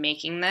into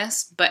making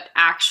this, but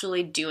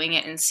actually doing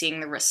it and seeing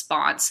the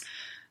response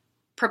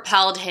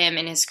propelled him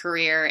in his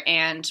career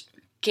and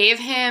gave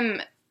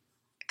him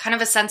kind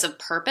of a sense of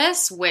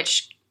purpose,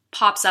 which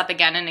pops up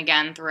again and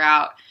again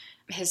throughout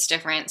his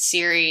different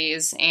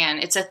series,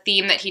 and it's a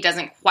theme that he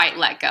doesn't quite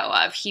let go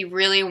of. He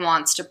really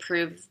wants to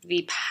prove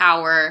the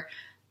power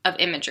of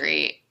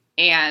imagery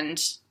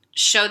and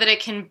show that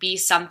it can be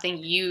something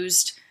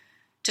used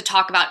to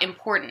talk about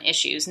important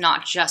issues,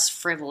 not just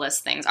frivolous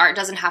things. Art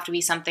doesn't have to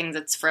be something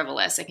that's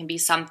frivolous. It can be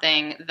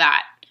something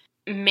that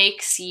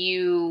makes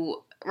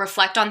you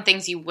reflect on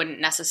things you wouldn't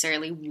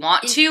necessarily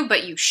want to,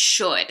 but you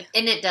should.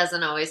 And it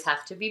doesn't always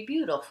have to be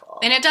beautiful.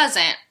 And it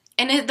doesn't.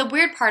 And the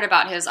weird part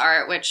about his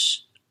art,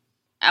 which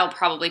I'll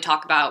probably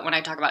talk about when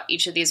I talk about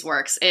each of these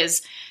works,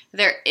 is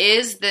there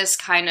is this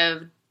kind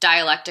of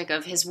dialectic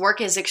of his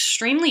work is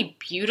extremely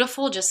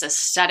beautiful just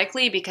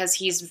aesthetically because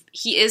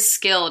he is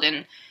skilled.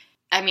 And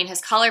I mean, his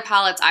color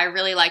palettes I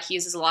really like. He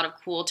uses a lot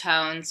of cool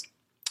tones.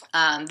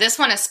 This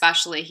one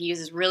especially, he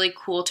uses really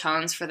cool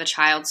tones for the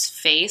child's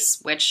face,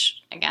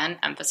 which, again,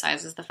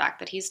 emphasizes the fact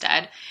that he's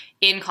dead,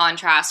 in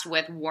contrast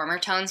with warmer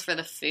tones for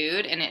the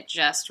food, and it's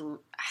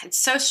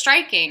so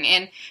striking.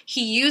 And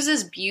he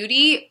uses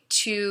beauty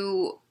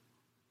to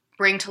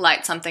bring to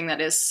light something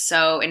that is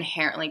so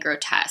inherently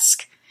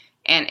grotesque,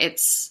 and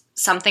it's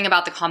something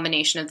about the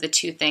combination of the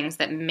two things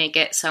that make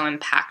it so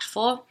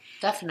impactful.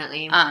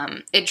 Definitely.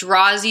 It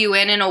draws you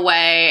in a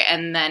way,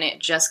 and then it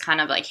just kind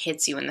of like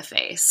hits you in the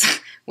face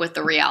with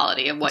the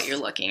reality of what you're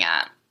looking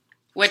at,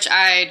 which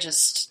I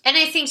just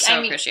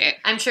appreciate.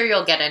 I'm sure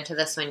you'll get into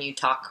this when you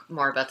talk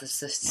more about the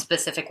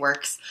specific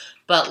works,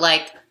 but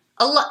like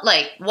a lot,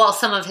 like while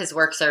some of his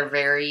works are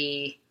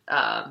very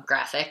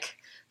graphic,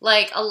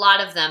 like a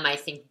lot of them I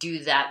think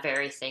do that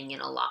very thing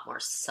in a lot more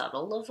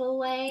subtle of a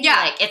way. Yeah.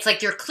 Like it's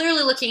like you're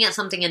clearly looking at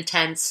something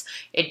intense.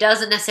 It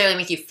doesn't necessarily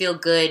make you feel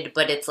good,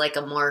 but it's like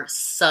a more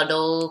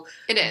subtle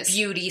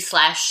beauty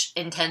 /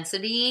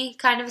 intensity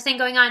kind of thing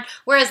going on.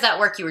 Whereas that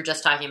work you were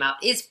just talking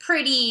about is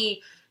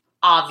pretty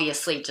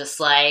obviously just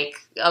like,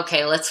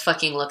 okay, let's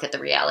fucking look at the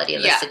reality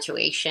of the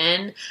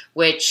situation,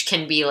 which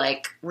can be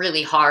like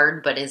really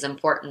hard, but is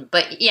important.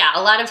 But yeah,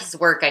 a lot of his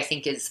work I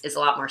think is a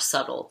lot more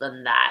subtle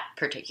than that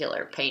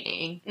particular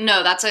painting.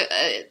 No, that's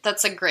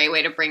a great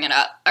way to bring it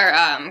up, or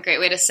great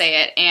way to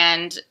say it.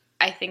 And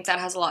I think that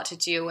has a lot to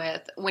do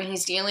with when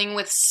he's dealing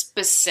with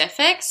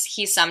specifics,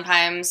 he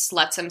sometimes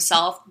lets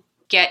himself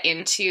get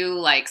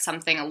into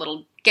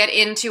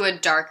a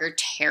darker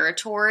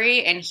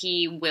territory, and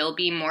he will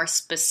be more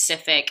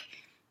specific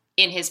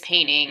in his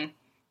painting,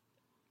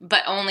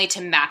 but only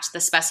to match the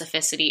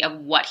specificity of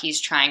what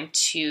he's trying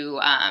to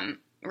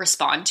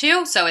respond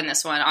to. So in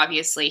this one,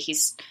 obviously,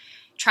 he's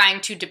trying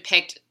to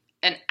depict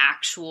an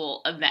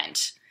actual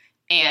event,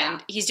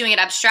 and he's doing it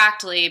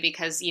abstractly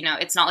because, you know,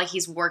 it's not like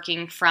he's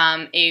working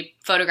from a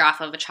photograph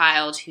of a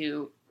child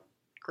who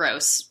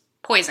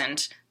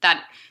poisoned.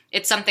 That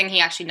it's something he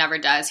actually never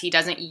does. He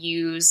doesn't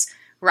use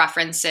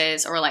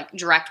references or like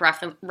direct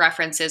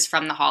references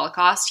from the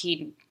Holocaust.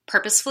 He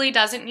purposefully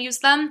doesn't use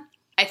them.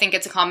 I think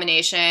it's a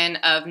combination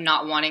of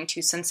not wanting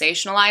to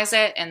sensationalize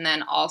it, and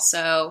then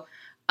also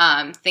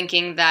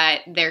thinking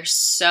that they're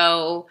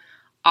so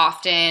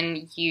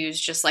often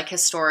used just like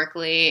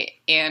historically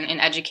and in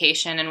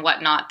education and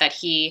whatnot that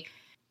he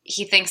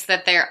thinks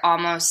that they're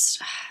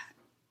almost,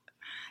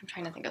 I'm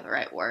trying to think of the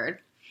right word.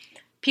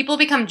 People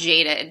become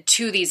jaded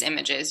to these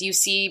images. You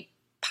see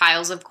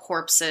piles of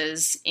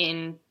corpses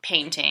in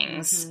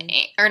paintings,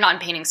 or not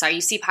in paintings, sorry.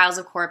 You see piles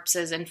of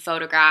corpses in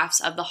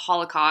photographs of the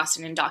Holocaust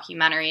and in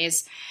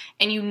documentaries,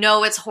 and you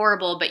know it's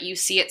horrible, but you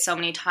see it so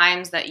many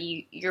times that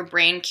your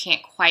brain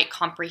can't quite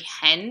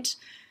comprehend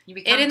you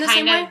become it in the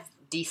same way.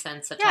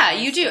 Desensitized. Yeah,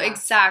 you do,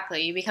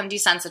 exactly. You become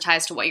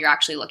desensitized to what you're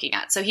actually looking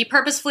at. So he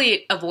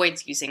purposefully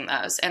avoids using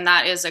those, and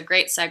that is a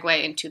great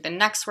segue into the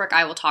next work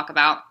I will talk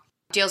about.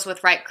 Deals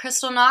with Right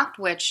Kristallnacht,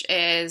 which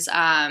is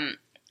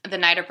The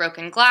Night of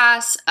Broken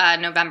Glass,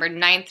 November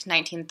 9th,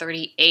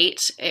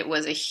 1938. It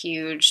was a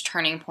huge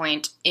turning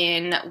point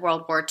in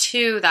World War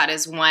II. That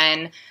is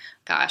when,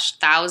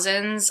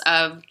 thousands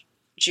of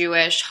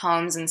Jewish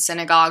homes and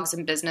synagogues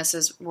and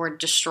businesses were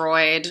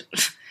destroyed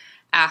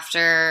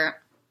after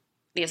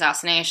the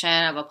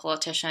assassination of a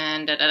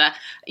politician,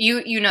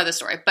 You know the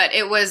story, but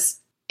it was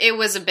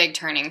a big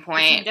turning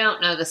point. If you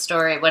don't know the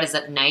story, what is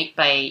it, Night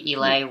by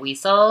Eli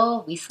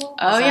Wiesel?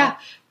 Oh, yeah.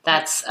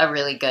 That's a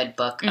really good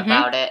book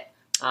about it.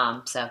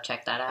 So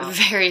check that out.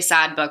 Very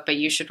sad book, but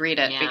you should read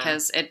it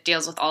because it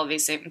deals with all of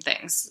these same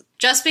things.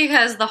 Just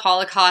because the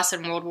Holocaust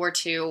and World War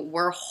II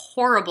were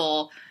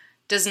horrible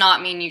does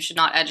not mean you should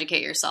not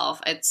educate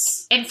yourself.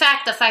 In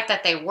fact, the fact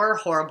that they were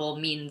horrible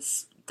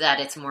means that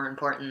it's more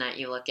important that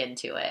you look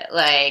into it.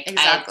 Like,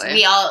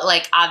 exactly.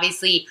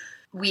 Obviously,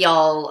 we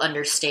all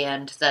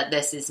understand that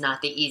this is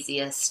not the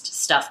easiest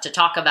stuff to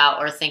talk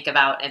about or think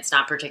about. It's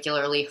not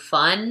particularly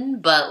fun,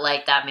 but,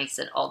 like, that makes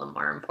it all the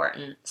more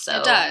important.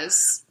 So it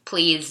does.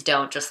 Please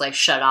don't just, like,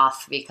 shut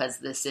off because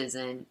this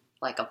isn't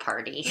like a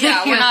party.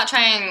 Yeah, we're not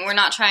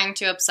trying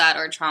to upset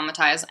or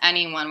traumatize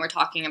anyone. We're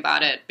talking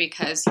about it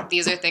because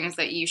these are things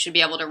that you should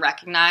be able to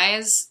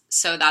recognize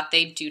so that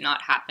they do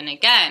not happen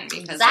again.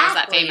 Because there's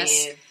that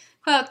famous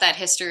quote that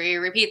history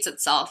repeats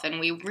itself, and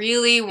we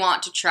really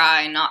want to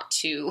try not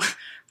to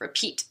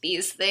repeat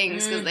these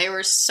things because they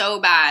were so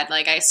bad.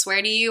 Like, I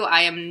swear to you,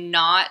 I am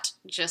not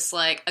just,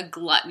 like, a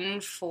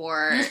glutton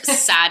for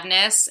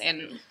sadness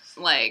and,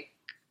 like,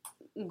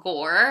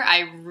 gore.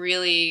 I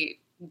really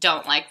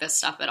don't like this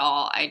stuff at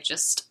all. I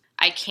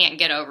can't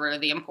get over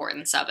the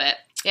importance of it.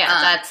 Yeah,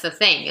 that's the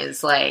thing,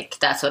 is, like,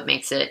 that's what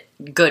makes it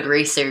good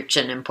research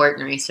and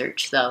important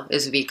research, though,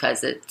 is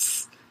because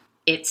it's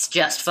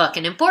just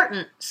fucking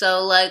important.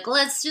 So, like,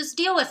 let's just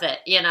deal with it,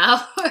 you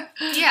know?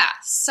 Yeah.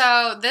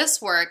 So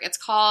this work, it's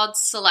called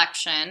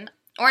Selection,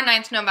 or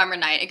 9th November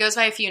Night. It goes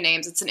by a few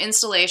names. It's an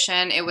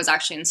installation. It was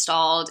actually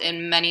installed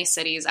in many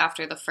cities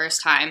after the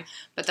first time,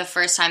 but the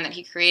first time that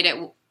he created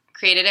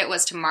it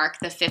was to mark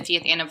the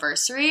 50th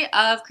anniversary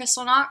of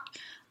Kristallnacht.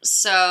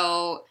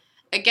 So,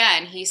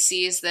 again, he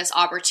sees this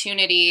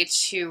opportunity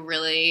to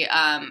really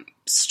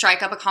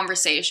strike up a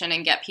conversation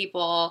and get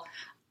people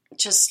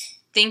just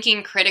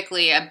thinking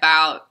critically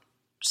about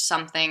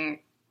something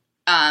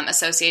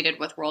associated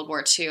with World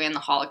War II and the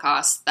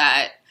Holocaust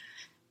that,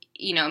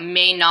 you know,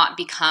 may not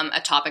become a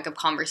topic of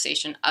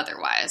conversation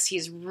otherwise.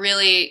 He's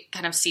really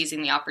kind of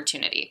seizing the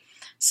opportunity.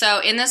 So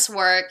in this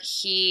work,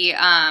 he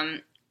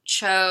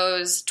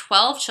chose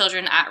 12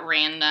 children at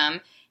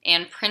random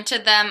and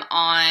printed them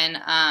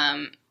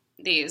on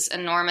these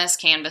enormous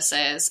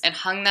canvases and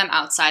hung them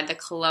outside the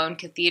Cologne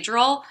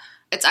Cathedral.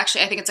 It's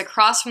actually, I think it's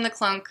across from the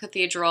Cologne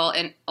Cathedral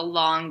and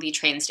along the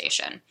train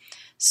station.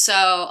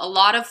 So a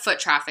lot of foot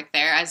traffic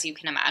there, as you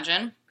can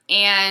imagine.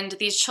 And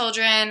these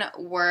children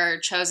were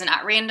chosen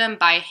at random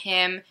by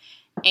him,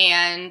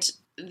 and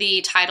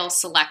the title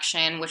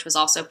Selection, which was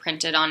also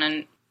printed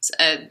on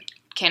a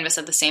canvas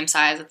of the same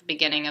size at the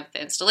beginning of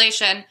the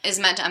installation, is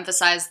meant to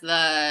emphasize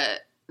the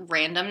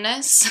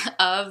randomness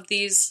of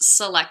these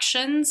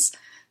selections.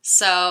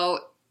 So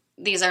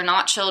these are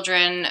not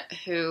children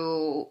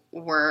who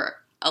were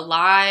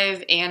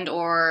alive and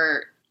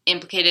or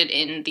implicated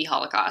in the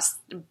Holocaust,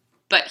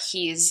 but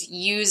he's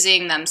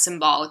using them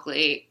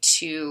symbolically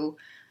to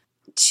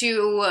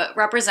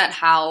represent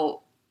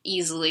how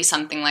easily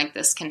something like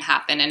this can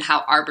happen and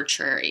how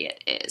arbitrary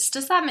it is.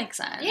 Does that make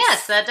sense?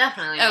 Yes, that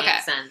definitely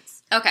makes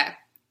sense. Okay.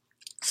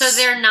 So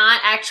they're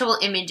not actual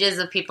images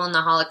of people in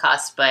the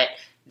Holocaust, but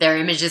they're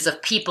images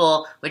of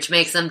people, which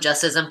makes them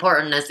just as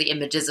important as the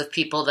images of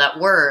people that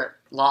were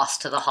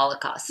lost to the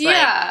Holocaust.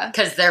 Yeah.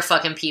 Because they're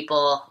fucking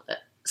people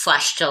 /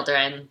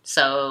 children.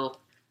 So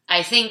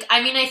I think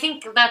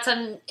that's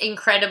an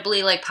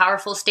incredibly, like,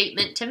 powerful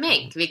statement to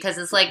make, because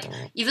it's like,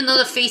 even though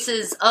the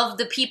faces of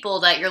the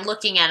people that you're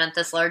looking at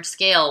this large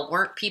scale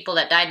weren't people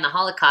that died in the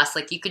Holocaust,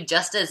 like, you could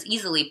just as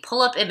easily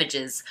pull up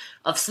images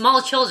of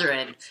small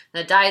children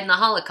that died in the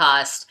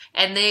Holocaust,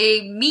 and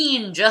they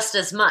mean just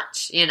as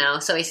much, you know?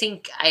 So I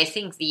think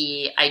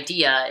the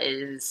idea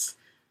is,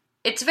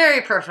 it's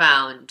very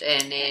profound,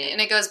 and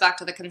it goes back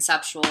to the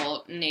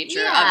conceptual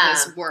nature of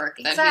his work.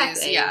 That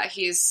exactly.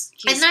 He's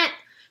and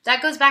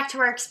that goes back to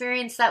our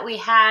experience that we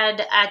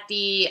had at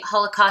the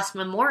Holocaust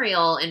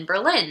Memorial in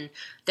Berlin.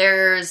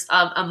 There's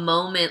a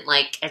moment,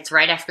 like, it's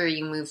right after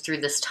you move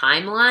through this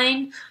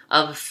timeline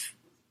of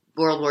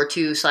World War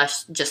II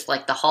 / just,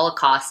 like, the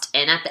Holocaust,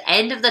 and at the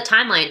end of the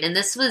timeline, and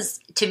this was,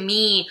 to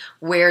me,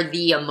 where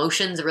the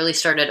emotions really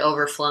started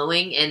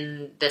overflowing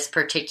in this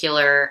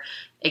particular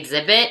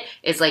exhibit,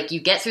 is, like,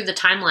 you get through the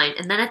timeline,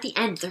 and then at the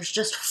end, there's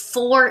just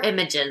 4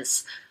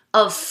 images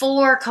of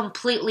 4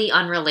 completely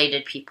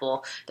unrelated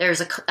people.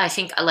 There's I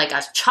think like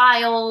a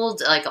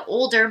child, like an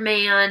older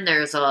man,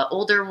 there's an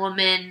older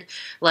woman,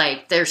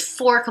 like there's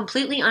 4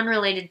 completely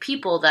unrelated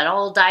people that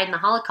all died in the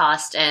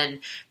Holocaust,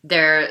 and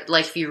they're,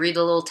 like, if you read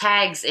the little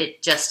tags,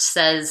 it just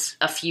says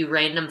a few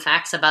random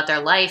facts about their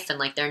life and,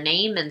 like, their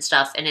name and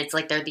stuff, and it's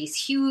like they're these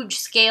huge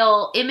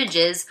scale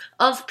images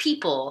of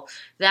people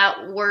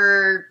that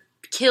were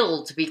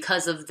killed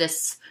because of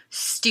this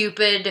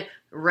stupid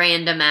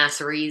random ass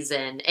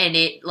reason. And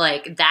it,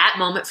 like, that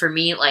moment for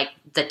me, like,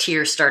 the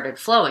tears started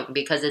flowing,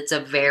 because it's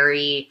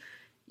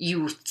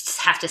you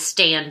have to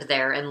stand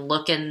there and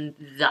look in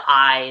the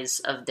eyes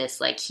of this,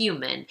 like,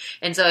 human.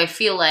 And so I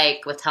feel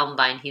like with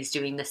Helnwein, he's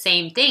doing the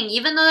same thing,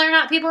 even though they're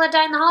not people that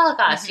died in the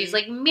Holocaust. Mm-hmm. He's,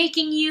 like,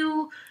 making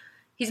you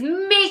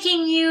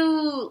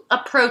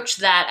approach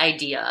that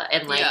idea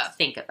and, like,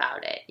 think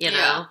about it, you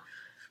know?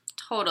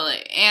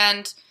 Totally.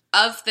 And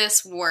of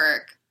this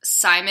work,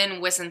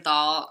 Simon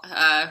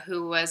Wiesenthal,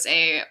 who was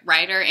a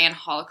writer and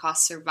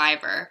Holocaust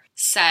survivor,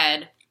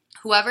 said,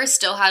 "Whoever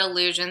still had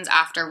illusions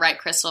after Right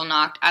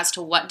Kristallnacht as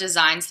to what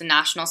designs the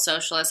National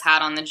Socialists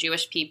had on the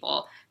Jewish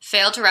people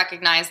failed to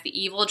recognize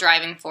the evil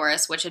driving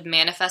force which had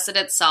manifested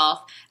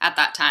itself at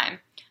that time.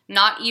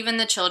 Not even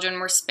the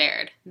children were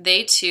spared.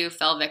 They, too,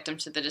 fell victim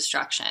to the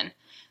destruction."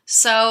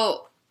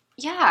 So,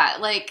 yeah,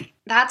 like,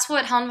 that's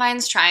what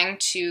Helnwein's trying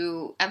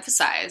to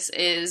emphasize,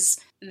 is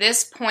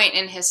this point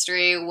in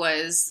history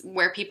was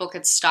where people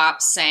could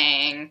stop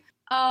saying,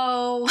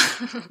 oh,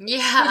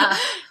 Yeah.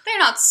 they're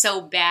not so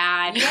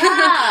bad.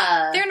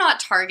 Yeah. They're not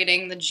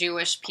targeting the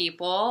Jewish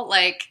people.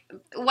 Like,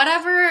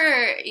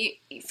 whatever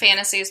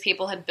fantasies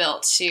people had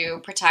built to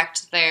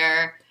protect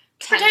their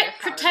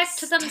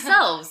protect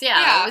themselves.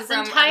 Yeah, it was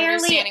from entirely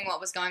understanding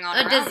what was going on a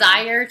around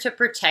desire to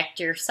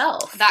protect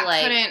yourself. them.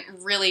 That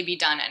couldn't really be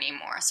done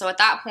anymore. So at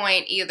that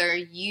point, either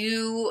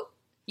you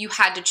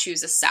had to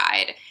choose a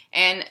side.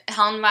 And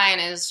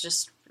Helnwein is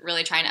just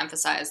really trying to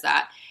emphasize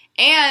that.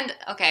 And,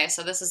 okay,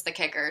 so this is the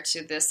kicker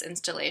to this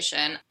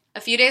installation.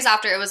 A few days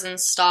after it was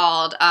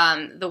installed,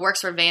 the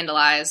works were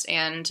vandalized,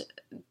 and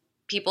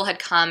people had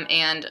come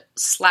and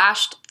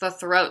slashed the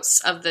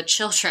throats of the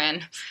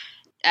children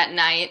at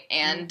night,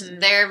 and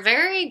they're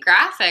very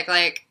graphic,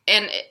 like,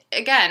 and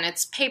again,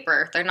 it's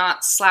paper. They're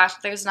not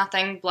slashed. There's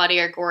nothing bloody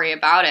or gory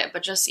about it,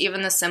 but just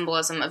even the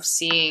symbolism of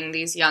seeing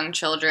these young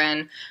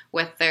children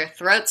with their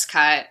throats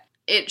cut,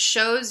 it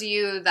shows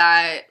you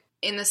that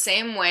in the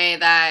same way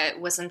that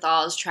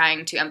Wiesenthal is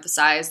trying to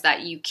emphasize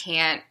that you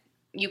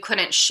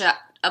couldn't shut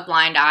a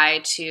blind eye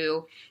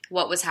to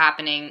what was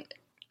happening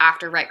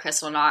after Right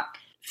Kristallnacht.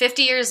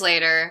 50 years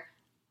later,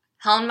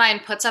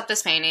 Helnwein puts up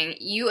this painting.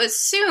 You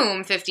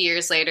assume 50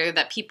 years later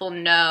that people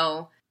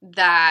know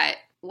that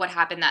what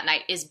happened that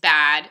night is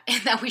bad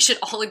and that we should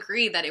all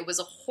agree that it was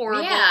a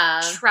horrible,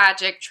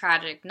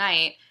 tragic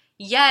night.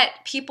 Yet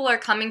people are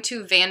coming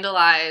to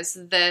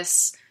vandalize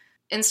this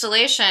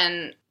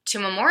installation to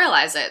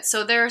memorialize it.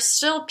 So there are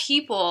still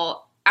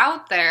people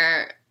out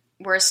there,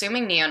 we're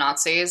assuming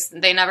neo-Nazis.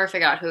 They never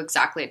figured out who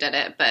exactly did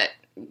it, but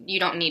you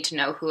don't need to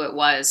know who it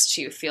was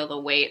to feel the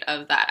weight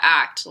of that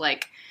act.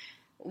 Like,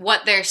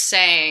 what they're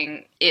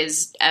saying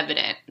is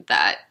evident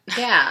that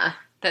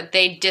that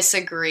they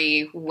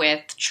disagree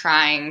with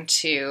trying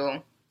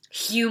to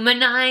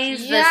humanize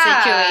the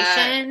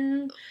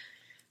situation.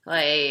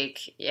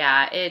 Like,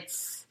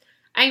 it's,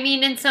 I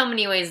mean, in so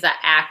many ways that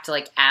act,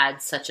 like,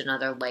 adds such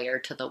another layer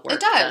to the work. It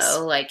does.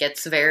 Though. Like,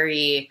 it's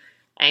very,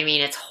 I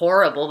mean, it's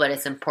horrible, but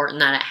it's important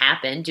that it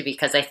happened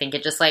because I think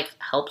it just, like,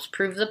 helps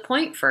prove the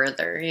point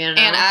further, you know?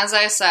 And as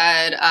I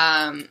said,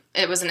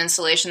 it was an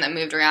installation that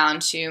moved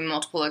around to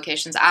multiple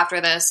locations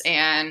after this,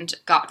 and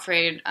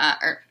Gottfried,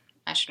 or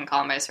I shouldn't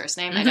call him by his first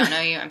name. I don't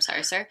know you. I'm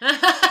sorry, sir.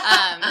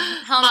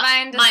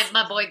 Helnwein,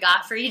 my boy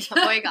Gottfried.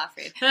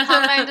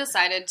 Helnwein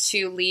decided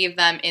to leave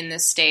them in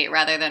this state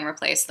rather than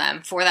replace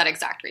them for that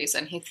exact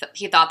reason.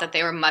 He thought that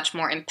they were much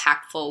more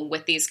impactful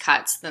with these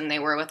cuts than they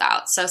were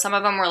without. So some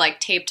of them were like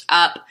taped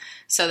up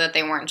so that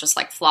they weren't just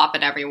like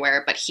flopping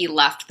everywhere. But he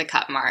left the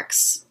cut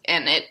marks,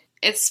 and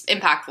it's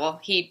impactful.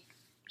 He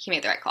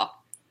made the right call.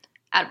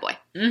 Attaboy.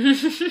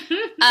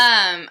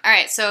 All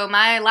right, so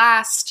my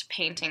last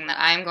painting that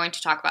I'm going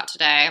to talk about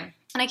today,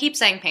 and I keep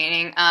saying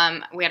painting,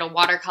 we had a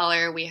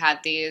watercolor, we had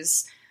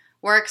these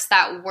works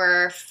that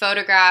were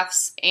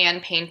photographs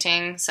and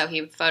painting, so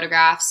he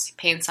photographs,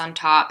 paints on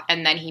top,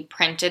 and then he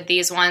printed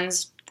these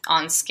ones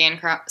on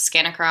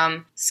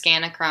Scanochrome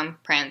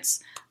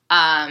prints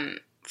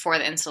for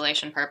the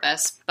installation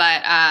purpose.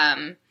 But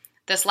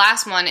this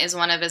last one is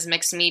one of his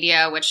mixed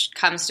media, which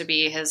comes to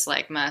be his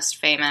like most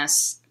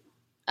famous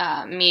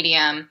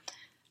medium,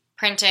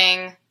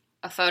 printing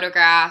a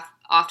photograph,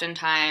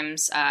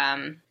 oftentimes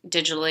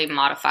digitally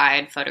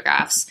modified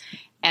photographs,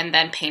 and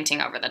then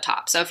painting over the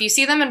top. So if you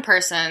see them in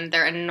person,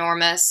 they're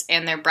enormous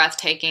and they're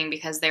breathtaking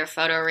because they're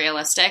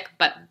photorealistic,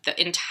 but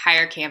the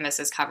entire canvas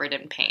is covered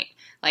in paint.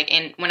 Like,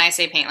 when I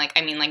say paint, like,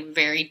 I mean like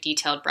very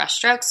detailed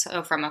brushstrokes.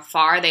 So from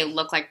afar, they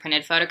look like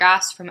printed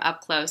photographs. From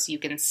up close, you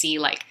can see,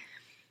 like,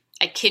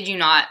 I kid you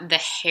not, the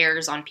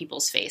hairs on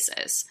people's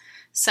faces.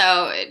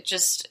 So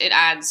it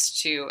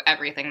adds to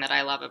everything that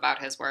I love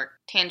about his work.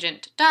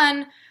 Tangent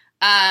done.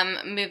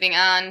 Moving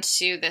on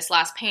to this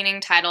last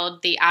painting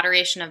titled The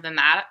Adoration of the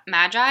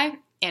Magi,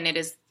 and it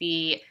is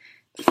the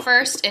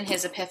first in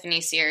his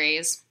Epiphany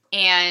series.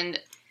 And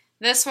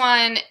this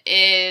one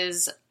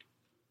is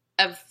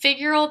a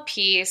figural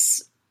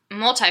piece,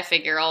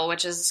 multifigural,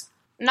 which is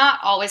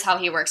not always how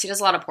he works. He does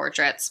a lot of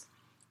portraits.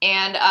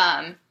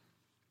 And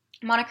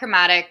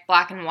monochromatic,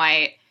 black and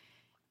white.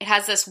 It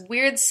has this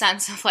weird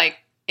sense of, like,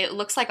 it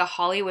looks like a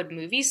Hollywood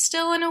movie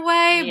still in a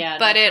way, yeah,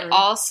 but definitely. It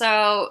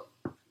also,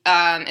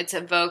 it's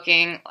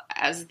evoking,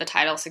 as the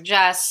title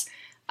suggests,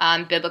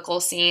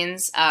 biblical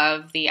scenes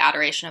of the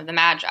adoration of the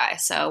Magi.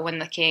 So when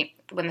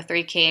the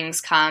three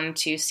kings come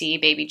to see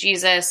baby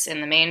Jesus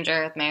in the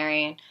manger with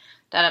Mary,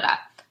 da-da-da.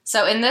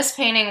 So in this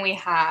painting, we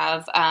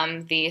have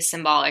the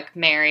symbolic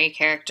Mary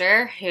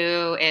character,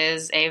 who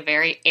is a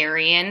very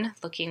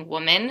Aryan-looking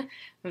woman,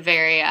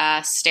 very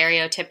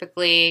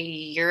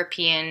stereotypically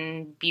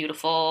European,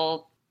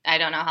 beautiful. I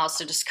don't know how else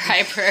to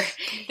describe her.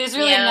 There's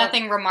really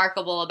nothing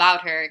remarkable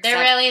about her. There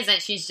really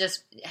isn't. She's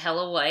just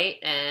hella white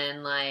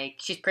and, like,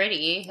 she's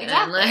pretty.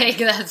 Exactly. And, like,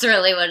 that's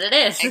really what it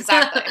is.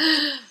 Exactly.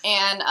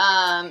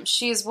 And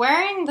she's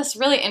wearing this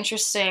really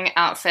interesting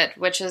outfit,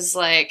 which is,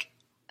 like,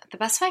 the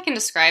best way I can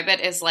describe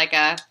it is like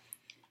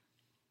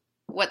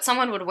what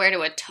someone would wear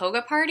to a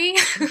toga party.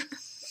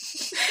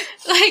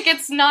 Like,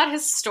 it's not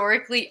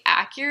historically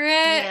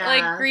accurate,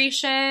 like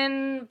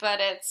Grecian, but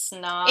it's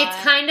not. It's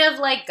kind of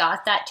like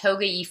got that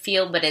toga-y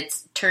feel, but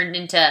it's turned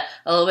into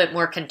a little bit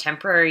more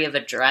contemporary of a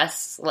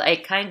dress,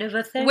 like, kind of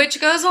a thing. Which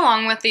goes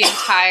along with the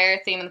entire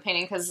theme of the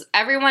painting, because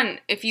everyone,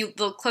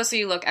 the closer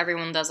you look,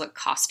 everyone does look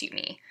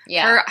costumey.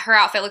 Yeah. Her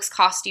outfit looks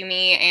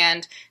costumey,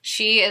 and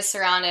she is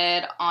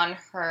surrounded on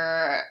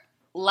her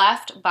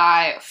left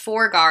by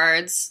 4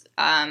 guards,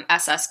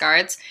 SS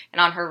guards,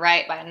 and on her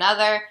right by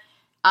another.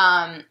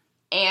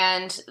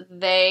 And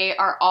they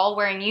are all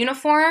wearing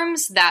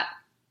uniforms that,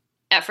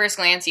 at first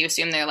glance, you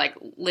assume they're, like,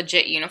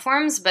 legit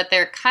uniforms, but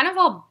they're kind of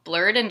all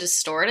blurred and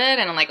distorted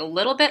and, like, a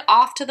little bit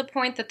off to the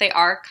point that they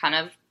are kind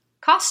of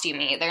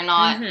costumey. They're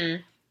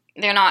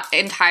not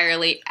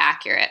entirely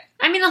accurate.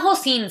 I mean, the whole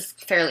scene's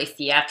fairly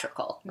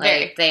theatrical.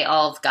 Like, they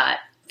all have got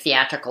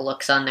theatrical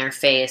looks on their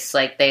face.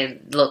 Like,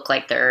 they look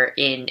like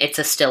it's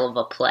a still of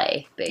a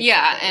play, basically.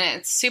 Yeah, and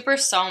it's super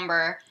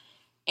somber.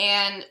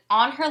 And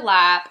on her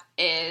lap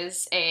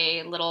is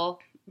a little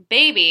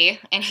baby,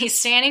 and he's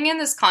standing in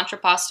this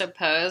contrapposto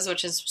pose,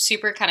 which is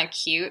super kind of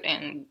cute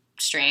and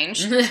strange.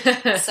 So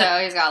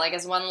he's got, like,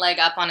 his one leg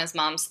up on his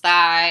mom's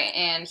thigh,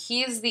 and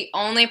he's the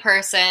only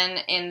person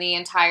in the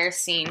entire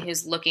scene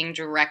who's looking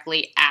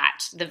directly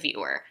at the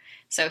viewer.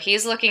 So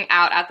he's looking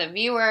out at the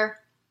viewer.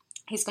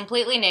 He's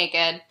completely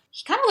naked.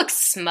 He kind of looks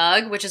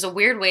smug, which is a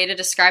weird way to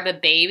describe a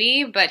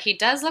baby, but he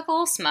does look a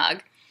little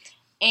smug.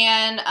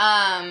 And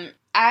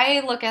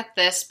I look at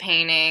this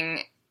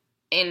painting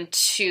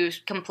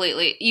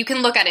you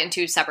can look at it in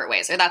 2 separate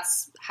ways, or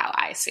that's how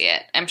I see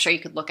it. I'm sure you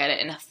could look at it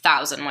in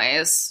 1,000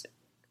 ways,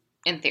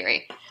 in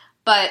theory.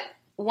 But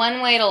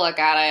one way to look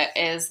at it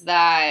is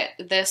that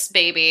this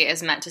baby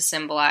is meant to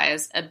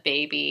symbolize a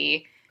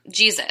baby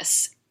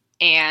Jesus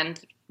and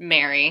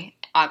Mary,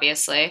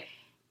 obviously.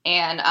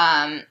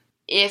 And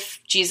if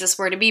Jesus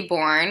were to be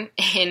born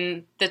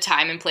in the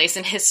time and place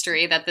in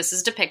history that this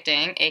is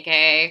depicting,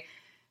 aka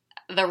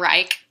the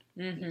Reich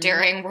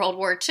during World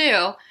War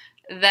II,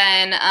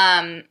 then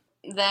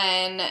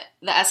the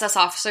SS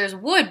officers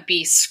would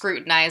be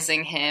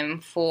scrutinizing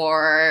him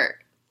for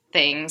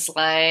things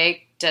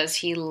like, does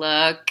he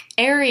look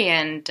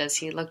Aryan? Does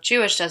he look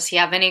Jewish? Does he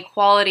have any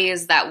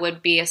qualities that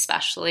would be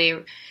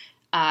especially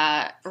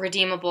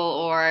redeemable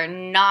or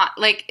not?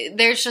 Like,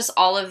 there's just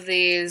all of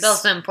these. It's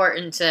also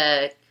important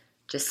to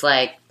just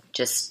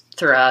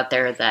throw out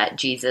there that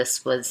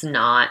Jesus was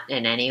not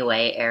in any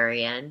way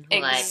Aryan.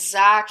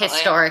 Exactly. Like,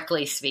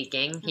 historically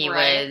speaking, he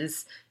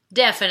was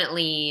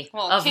definitely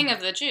king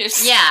of the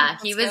Jews. Yeah,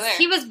 he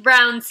was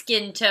brown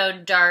skin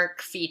tone,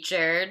 dark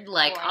featured,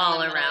 like born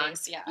all around.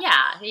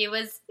 Yeah, he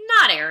was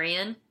not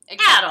Aryan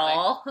at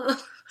all.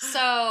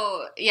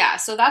 So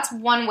that's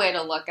one way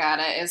to look at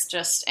it, is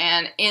just,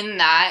 and in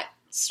that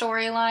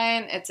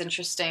storyline, it's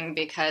interesting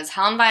because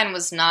Helnwein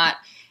was not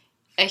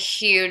a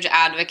huge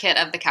advocate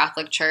of the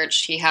Catholic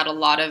Church. He had a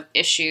lot of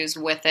issues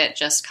with it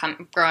just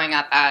growing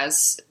up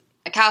as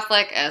a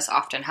Catholic, as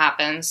often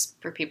happens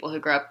for people who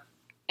grow up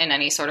in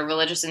any sort of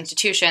religious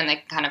institution.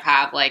 They kind of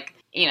have, like,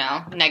 you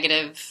know,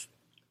 negative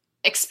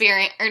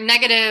experience or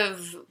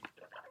negative,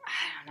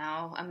 I don't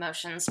know,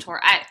 emotions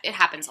toward it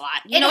happens a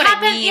lot. You know what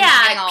I mean?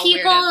 Yeah,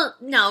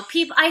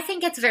 people. I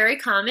think it's very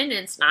common.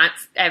 It's not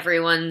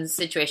everyone's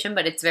situation,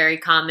 but it's very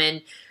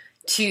common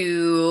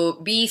to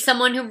be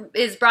someone who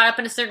is brought up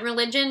in a certain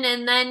religion,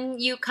 and then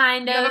you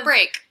kind of have a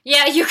break.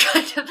 Yeah, you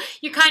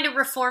kind of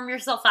reform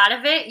yourself out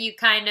of it. You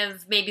kind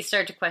of maybe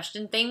start to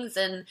question things,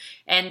 and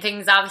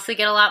things obviously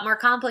get a lot more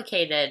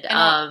complicated.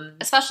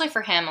 Especially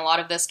for him, a lot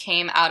of this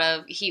came out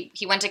of he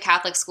went to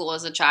Catholic school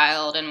as a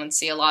child and would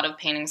see a lot of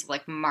paintings of,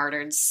 like,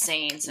 martyred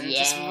saints, and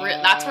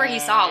that's where he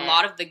saw a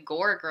lot of the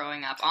gore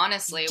growing up.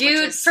 Honestly,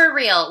 dude, for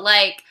real,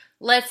 like.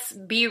 Let's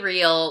be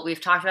real.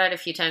 We've talked about it a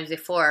few times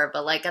before,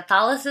 but, like,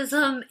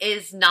 Catholicism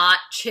is not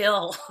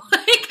chill.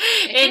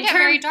 It can get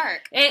very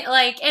dark.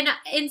 And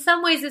in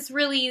some ways it's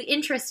really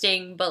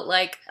interesting, but,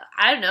 like,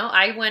 I don't know,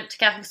 I went to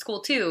Catholic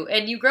school too,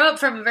 and you grow up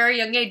from a very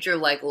young age,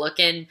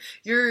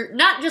 you're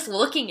not just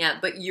looking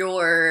at, but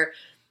you're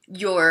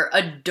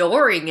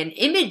adoring an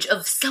image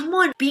of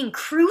someone being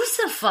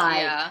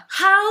crucified. Yeah.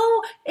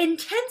 How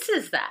intense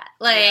is that?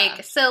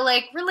 So,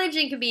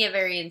 religion can be a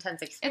very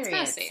intense experience.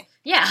 It's messy.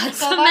 Yeah,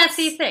 it's a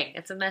messy thing.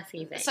 It's a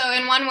messy thing. So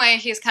in one way,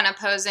 he's kind of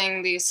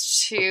posing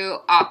these 2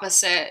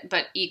 opposite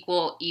but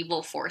equal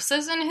evil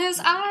forces in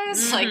his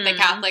eyes, like the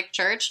Catholic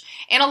Church.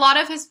 And a lot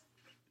of his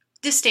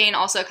disdain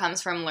also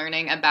comes from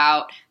learning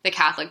about the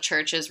Catholic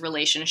Church's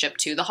relationship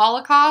to the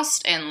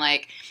Holocaust and,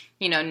 like,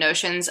 you know,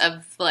 notions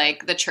of,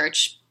 like, the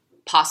Church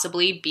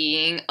possibly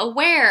being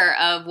aware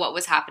of what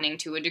was happening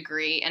to a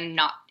degree and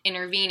not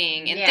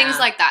intervening and things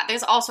like that.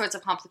 There's all sorts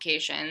of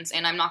complications,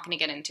 and I'm not going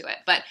to get into it,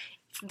 but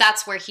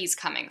that's where he's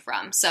coming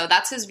from. So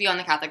that's his view on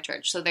the Catholic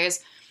Church. So there's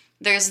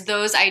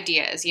those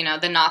ideas, you know,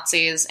 the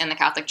Nazis and the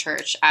Catholic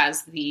Church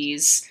as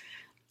these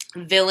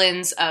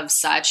villains of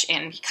such,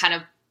 and kind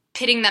of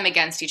pitting them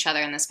against each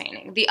other in this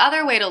painting. The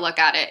other way to look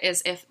at it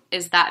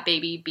is that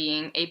baby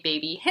being a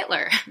baby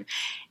Hitler.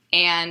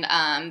 And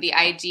the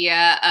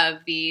idea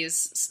of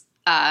these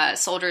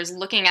soldiers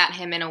looking at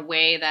him in a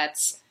way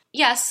that's,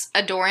 yes,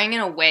 adoring in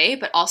a way,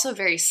 but also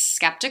very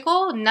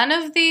skeptical. None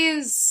of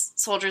these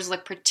soldiers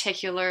look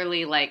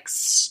particularly, like,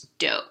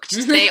 stoked.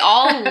 They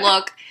all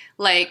look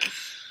like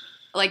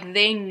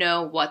they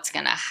know what's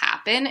gonna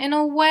happen in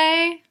a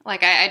way.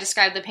 Like, I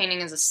described the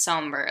painting as a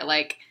somber.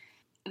 Like,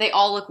 they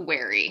all look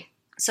wary.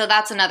 So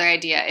that's another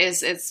idea,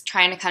 is it's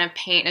trying to kind of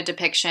paint a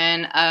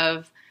depiction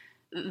of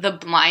the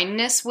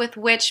blindness with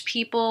which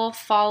people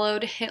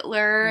followed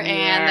Hitler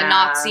and the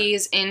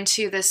Nazis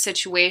into this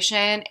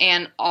situation,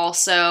 and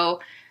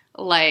also,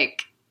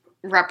 like,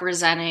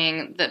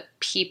 representing the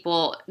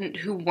people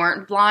who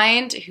weren't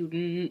blind,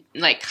 who,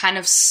 like, kind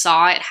of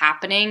saw it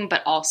happening,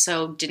 but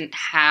also didn't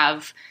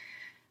have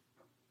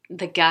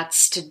the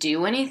guts to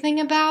do anything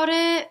about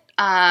it.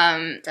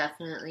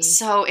 Definitely.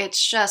 So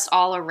it's just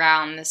all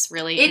around this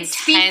really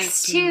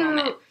intense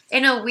moment.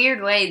 In a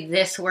weird way,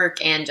 this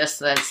work and just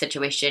the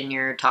situation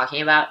you're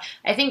talking about,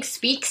 I think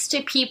speaks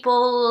to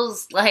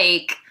people's,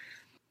 like,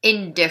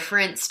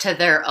 indifference to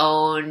their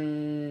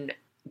own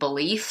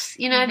beliefs,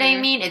 you know what I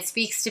mean? It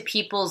speaks to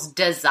people's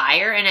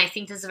desire, and I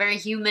think this is a very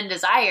human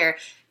desire,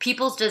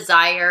 people's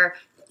desire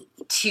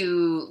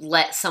to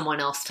let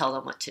someone else tell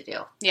them what to do.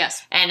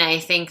 Yes. And I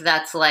think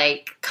that's,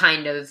 like,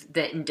 kind of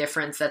the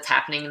indifference that's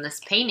happening in this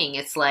painting.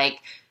 It's like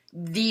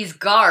these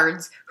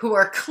guards who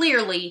are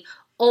clearly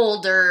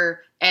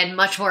older and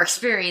much more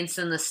experienced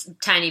than this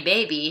tiny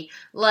baby,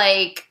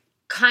 like,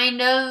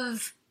 kind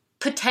of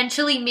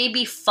potentially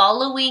maybe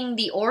following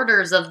the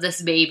orders of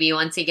this baby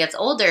once he gets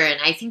older. And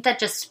I think that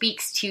just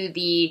speaks to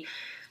the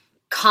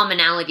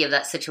commonality of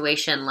that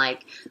situation.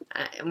 Like,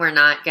 we're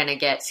not gonna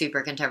get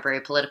super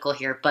contemporary political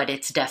here, but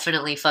it's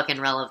definitely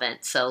fucking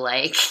relevant. So,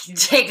 like,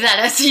 take that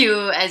as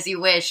you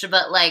wish.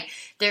 But, like,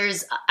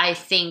 there's, I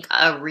think,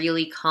 a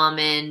really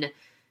common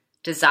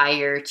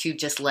desire to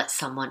just let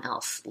someone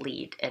else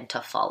lead and to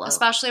follow.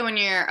 Especially when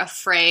you're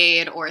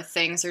afraid or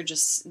things are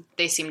just,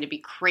 they seem to be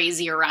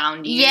crazy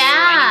around you.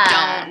 Yeah. And you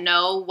don't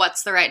know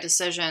what's the right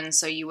decision,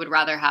 so you would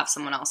rather have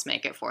someone else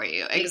make it for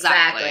you.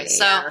 Exactly.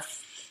 So,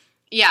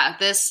 yeah,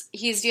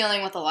 he's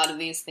dealing with a lot of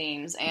these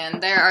themes,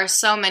 and there are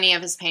so many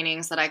of his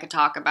paintings that I could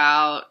talk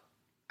about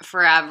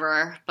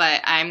forever, but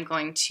I'm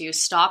going to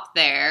stop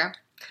there.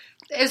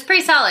 It was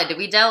pretty solid.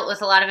 We dealt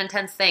with a lot of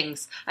intense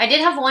things. I did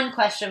have one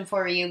question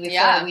for you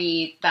before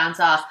we bounce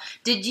off.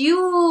 Did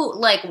you,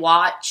 like,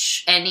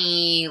 watch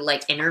any,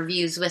 like,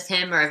 interviews with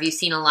him, or have you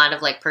seen a lot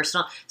of, like,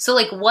 personal... So,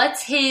 like,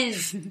 what's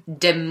his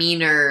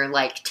demeanor,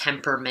 like,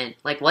 temperament?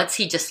 Like, what's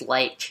he just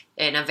like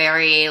in a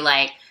very,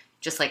 like,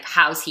 just, like,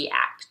 how's he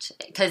act?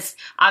 Because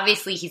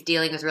obviously he's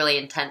dealing with really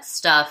intense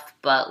stuff,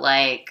 but,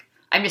 like,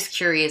 I'm just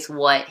curious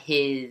what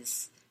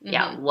his,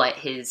 what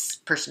his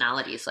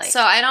personality is like.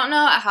 So I don't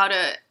know how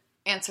to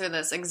answer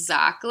this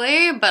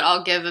exactly, but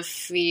I'll give a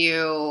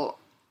few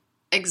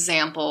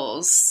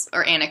examples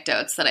or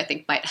anecdotes that I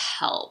think might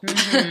help.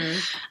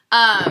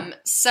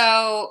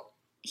 So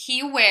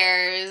he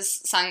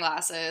wears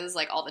sunglasses,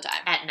 like, all the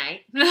time. At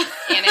night?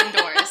 And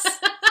indoors.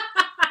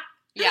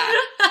 Yeah.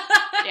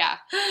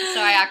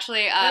 So I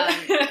actually,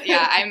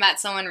 I met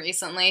someone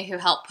recently who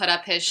helped put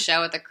up his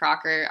show at the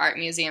Crocker Art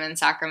Museum in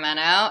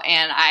Sacramento,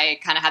 and I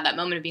kind of had that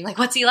moment of being like,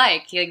 what's he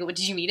like?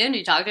 Did you meet him? Did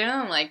you talk to him?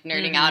 I'm, like,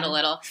 nerding out a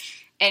little.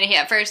 And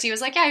at first he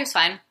was like, yeah, he was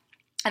fine.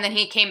 And then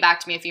he came back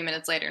to me a few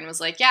minutes later and was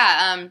like,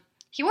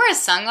 he wears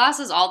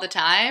sunglasses all the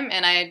time,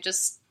 and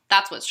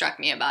that's what struck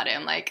me about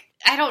him. Like,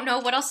 I don't know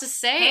what else to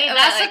say. Hey,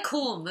 that's, like, a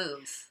cool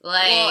move.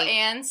 Like, well,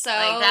 and so,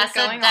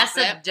 like, that's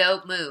a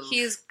dope move.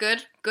 He's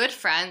good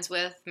friends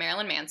with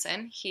Marilyn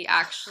Manson. He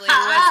actually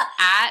was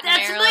at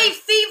That's Marilyn. my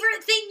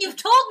favorite thing you've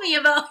told me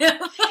about him.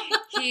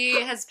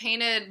 He has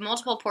painted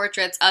multiple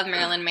portraits of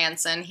Marilyn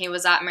Manson. He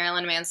was at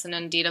Marilyn Manson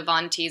and Dita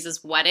Von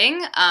Teese's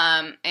wedding,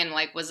 and,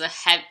 like,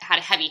 had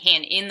a heavy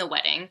hand in the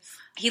wedding.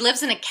 He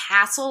lives in a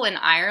castle in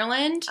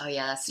Ireland. Oh,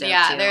 yeah, that's dope,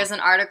 too. There's an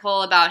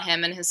article about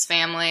him and his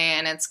family,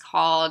 and it's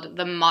called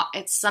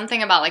it's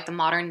something about, like, the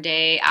modern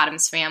day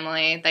Addams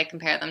Family they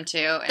compare them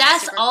to. And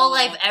that's all cool.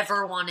 I've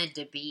ever wanted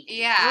to be.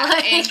 Yeah,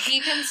 like, and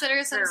he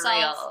considers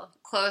himself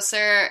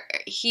closer.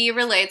 He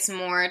relates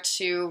more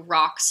to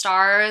rock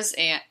stars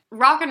and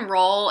rock and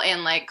roll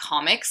and, like,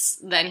 comics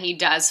than he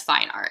does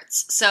fine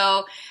arts.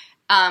 So,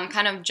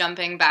 kind of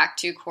jumping back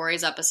to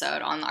Corey's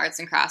episode on the arts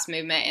and crafts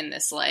movement and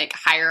this, like,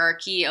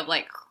 hierarchy of,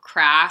 like,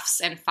 crafts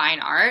and fine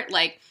art,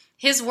 like,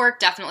 his work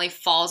definitely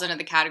falls into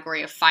the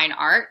category of fine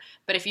art,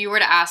 but if you were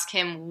to ask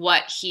him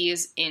what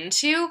he's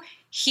into,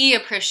 he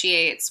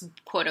appreciates,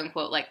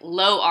 quote-unquote, like,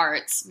 low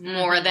arts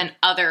more than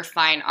other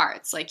fine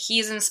arts. Like,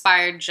 he's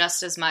inspired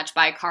just as much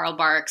by Karl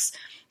Barks,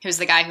 who's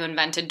the guy who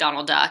invented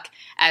Donald Duck,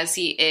 as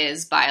he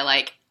is by,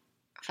 like,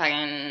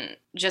 fucking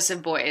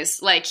Joseph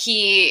Beuys. Like,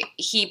 he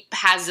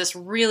has this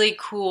really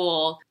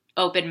cool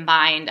open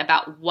mind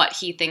about what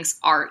he thinks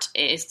art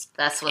is.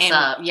 That's what's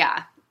up.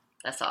 Yeah.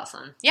 That's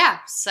awesome. Yeah,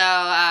 so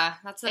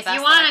that's the if best. If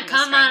you want to to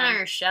come on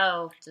our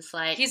show, just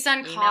he's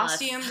done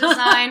costume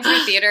design for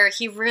theater.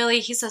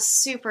 He's a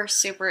super,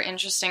 super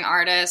interesting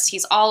artist.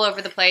 He's all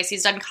over the place.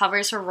 He's done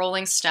covers for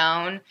Rolling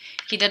Stone.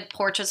 He did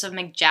portraits of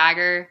Mick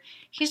Jagger.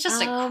 He's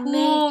just a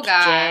cool Mick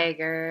guy.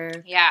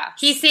 Jagger. Yeah.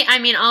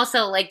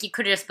 Also, like, you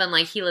could have just been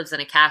like, he lives in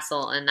a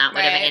castle, and that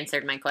would have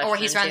answered my question. Or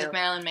he's friends with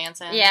Marilyn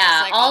Manson.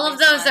 Yeah, like, all of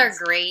those are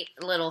great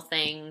little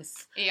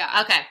things.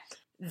 Yeah. Okay.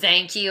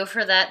 Thank you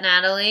for that,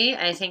 Natalie.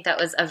 I think that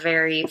was a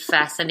very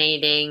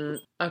fascinating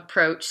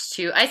approach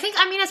to,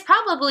 it's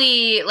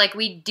probably, like,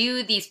 we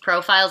do these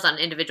profiles on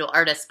individual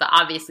artists, but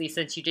obviously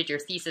since you did your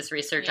thesis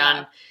research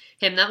on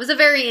him, that was a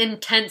very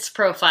intense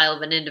profile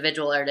of an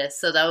individual artist.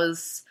 So that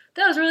was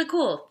really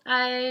cool.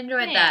 I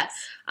enjoyed that.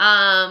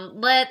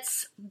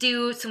 Let's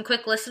do some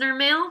quick listener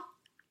mail.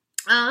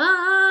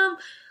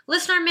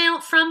 Listener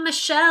mail from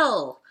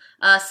Michelle.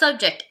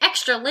 Subject,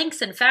 extra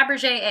links and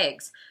Fabergé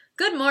eggs.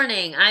 Good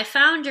morning. I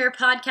found your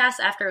podcast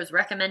after it was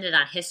recommended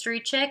on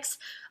History Chicks.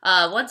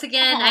 Once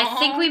again, I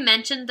think we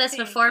mentioned this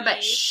before,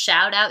 but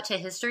shout out to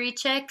History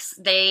Chicks.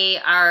 They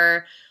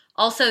are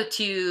also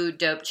two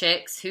dope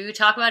chicks who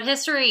talk about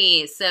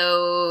history.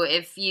 So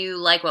if you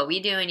like what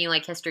we do and you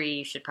like history,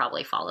 you should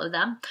probably follow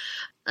them.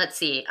 Let's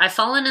see. I've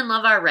fallen in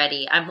love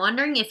already. I'm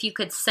wondering if you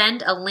could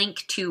send a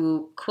link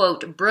to,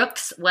 quote,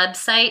 Brooke's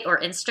website or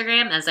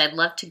Instagram, as I'd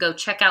love to go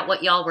check out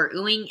what y'all were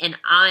oohing and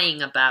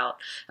eyeing about.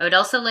 I would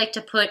also like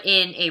to put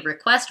in a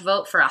request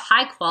vote for a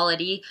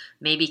high-quality,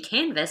 maybe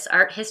canvas,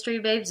 Art History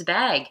Babes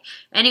bag.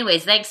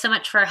 Anyways, thanks so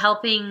much for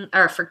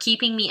for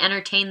keeping me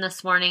entertained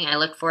this morning. I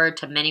look forward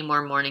to many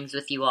more mornings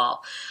with you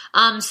all.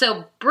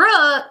 So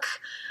Brooke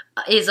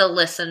is a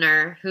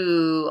listener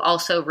who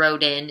also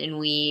wrote in, and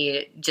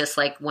we just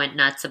went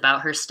nuts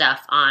about her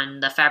stuff on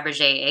the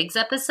Fabergé eggs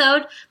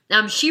episode.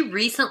 She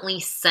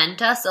recently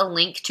sent us a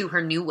link to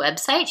her new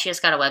website. She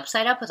just got a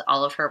website up with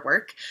all of her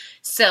work.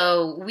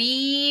 So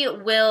we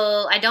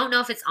will, I don't know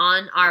if it's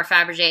on our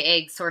Fabergé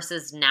egg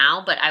sources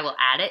now, but I will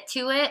add it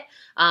to it.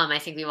 I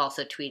think we've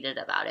also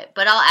tweeted about it,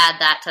 but I'll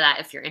add that to that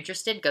if you're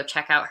interested. Go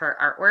check out her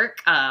artwork.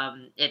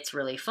 It's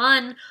really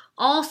fun.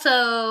 Also,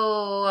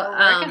 we're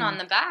working on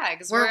the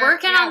bags. We're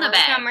working on the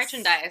bags. Working on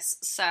merchandise.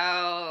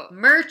 So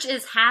merch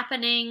is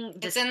happening.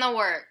 It's in the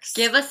works.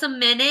 Give us a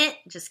minute.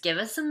 Just give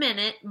us a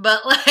minute. But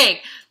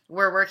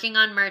we're working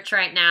on merch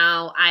right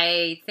now.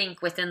 I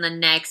think within the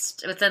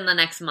next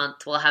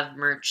month we'll have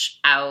merch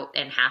out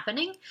and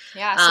happening.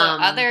 Yeah,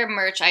 so other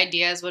merch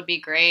ideas would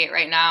be great.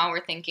 Right now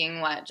we're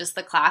thinking just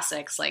the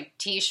classics, like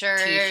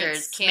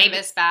t-shirts,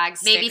 canvas bags,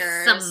 stickers.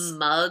 Maybe some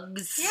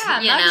mugs. Yeah,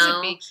 mugs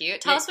would be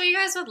cute. Tell us what you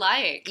guys would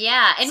like.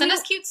 Yeah. And send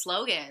us cute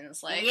slogans.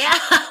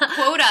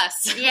 Quote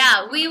us.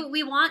 Yeah,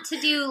 we want to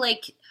do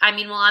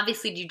we'll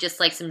obviously do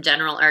just some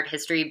general art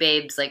history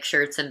babes,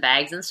 shirts and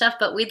bags and stuff,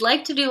 but we'd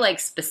like to do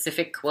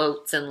specific quotes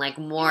and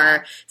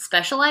more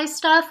specialized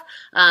stuff.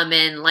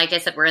 And like I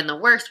said, we're in the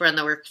works with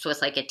a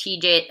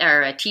TJ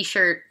or a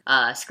t-shirt,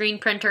 screen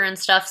printer and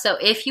stuff. So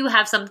if you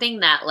have something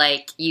that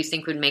you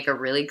think would make a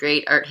really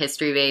great art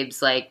history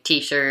babes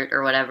t-shirt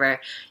or whatever,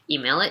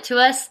 email it to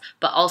us.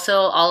 But also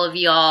all of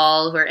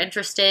y'all who are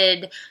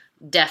interested,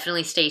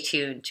 definitely stay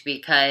tuned,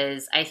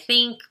 because I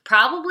think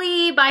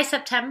probably by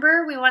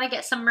September we want to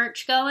get some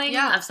merch going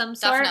of some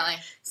sort. Definitely.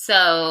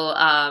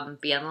 So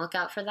be on the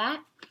lookout for that.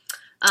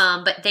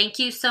 But thank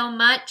you so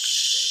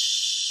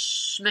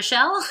much,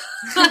 Michelle,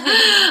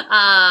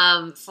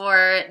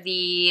 for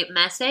the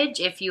message.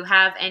 If you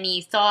have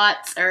any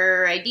thoughts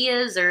or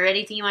ideas or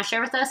anything you want to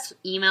share with us,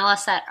 email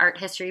us at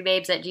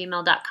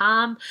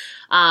arthistorybabes@gmail.com.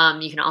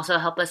 You can also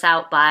help us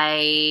out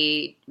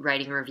by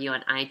writing a review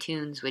on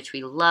iTunes, which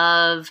we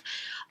love.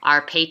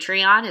 Our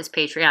Patreon is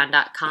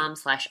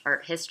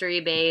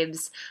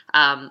patreon.com/arthistorybabes.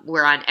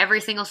 We're on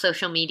every single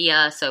social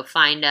media, so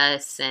find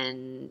us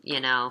and,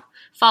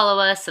 follow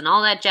us and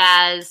all that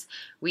jazz.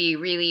 We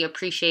really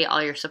appreciate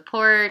all your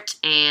support,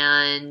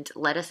 and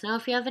let us know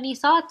if you have any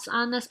thoughts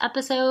on this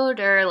episode,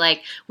 or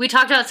we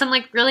talked about some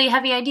really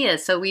heavy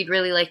ideas, so we'd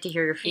really like to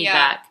hear your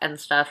feedback and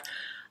stuff.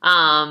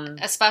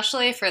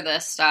 Especially for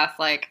this stuff,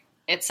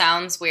 it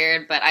sounds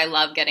weird, but I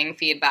love getting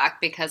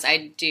feedback because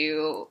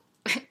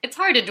it's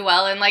hard to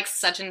dwell in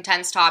such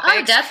intense topics.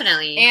 Oh,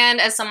 definitely.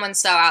 And as someone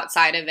so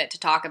outside of it to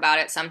talk about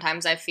it,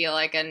 sometimes I feel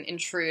like an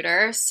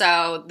intruder.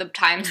 So the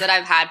times that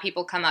I've had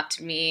people come up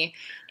to me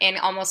and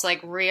almost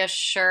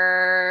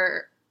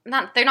reassure,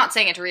 they're not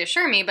saying it to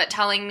reassure me, but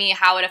telling me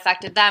how it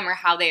affected them or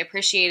how they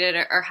appreciated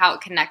it or how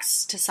it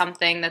connects to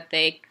something that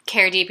they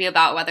care deeply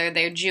about, whether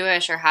they're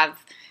Jewish or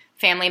have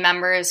family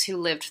members who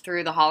lived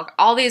through the Holocaust,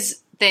 all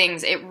these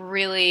things, it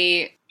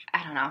really,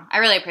 I don't know. I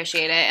really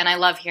appreciate it, and I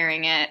love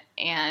hearing it,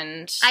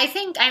 and I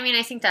think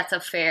that's a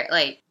fair,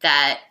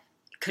 that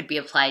could be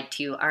applied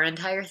to our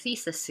entire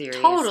thesis series.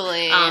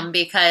 Totally.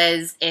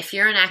 Because if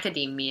you're in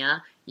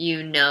academia,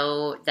 you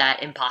know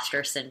that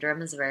imposter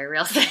syndrome is a very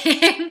real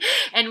thing,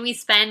 and we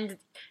spend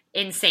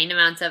insane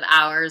amounts of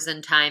hours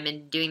and time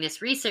in doing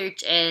this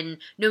research, and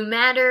no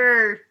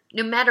matter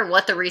no matter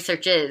what the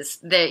research is,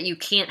 that you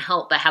can't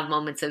help but have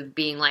moments of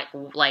being like,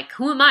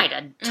 who am I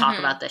to talk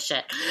about this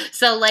shit?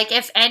 So, like,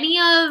 if any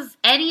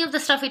of the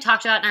stuff we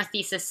talked about in our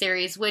thesis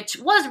series, which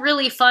was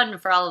really fun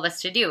for all of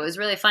us to do, it was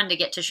really fun to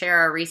get to share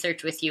our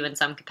research with you in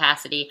some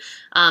capacity.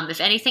 If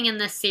anything in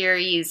this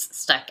series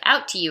stuck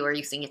out to you, or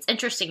you think it's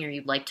interesting, or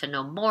you'd like to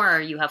know more,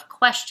 or you have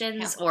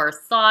questions or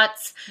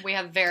thoughts, we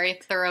have very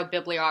thorough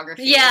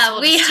bibliography. Yeah,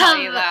 we'll we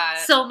have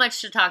so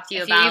much to talk to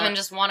you about. If you even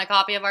just want a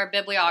copy of our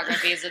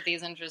bibliographies, if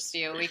these interest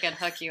you, we could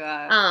hook you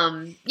up.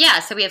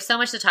 So we have so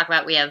much to talk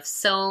about. We have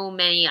so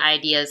many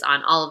ideas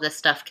on all of this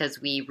stuff because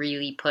we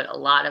really put a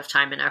lot of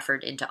time and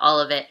effort into all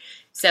of it.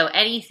 So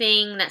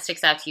anything that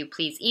sticks out to you,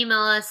 please email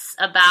us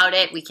about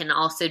it. We can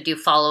also do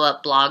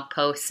follow-up blog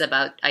posts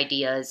about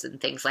ideas and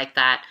things like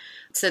that.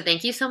 So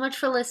thank you so much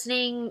for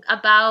listening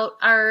about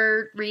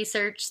our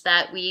research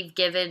that we've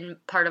given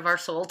part of our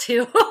soul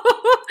to.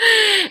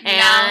 And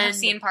now have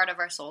seen part of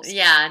our souls.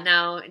 Yeah,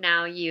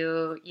 now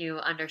you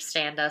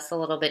understand us a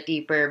little bit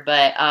deeper.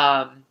 But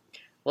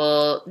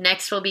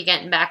next we'll be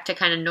getting back to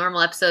kind of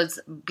normal episodes.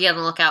 Be on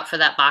the lookout for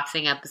that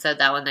boxing episode.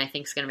 That one I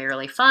think is going to be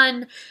really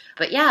fun.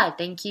 But yeah,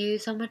 thank you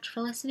so much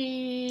for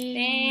listening.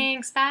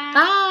 Thanks. Bye.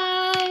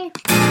 Bye.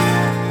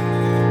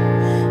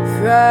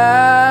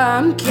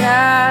 From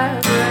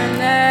Cap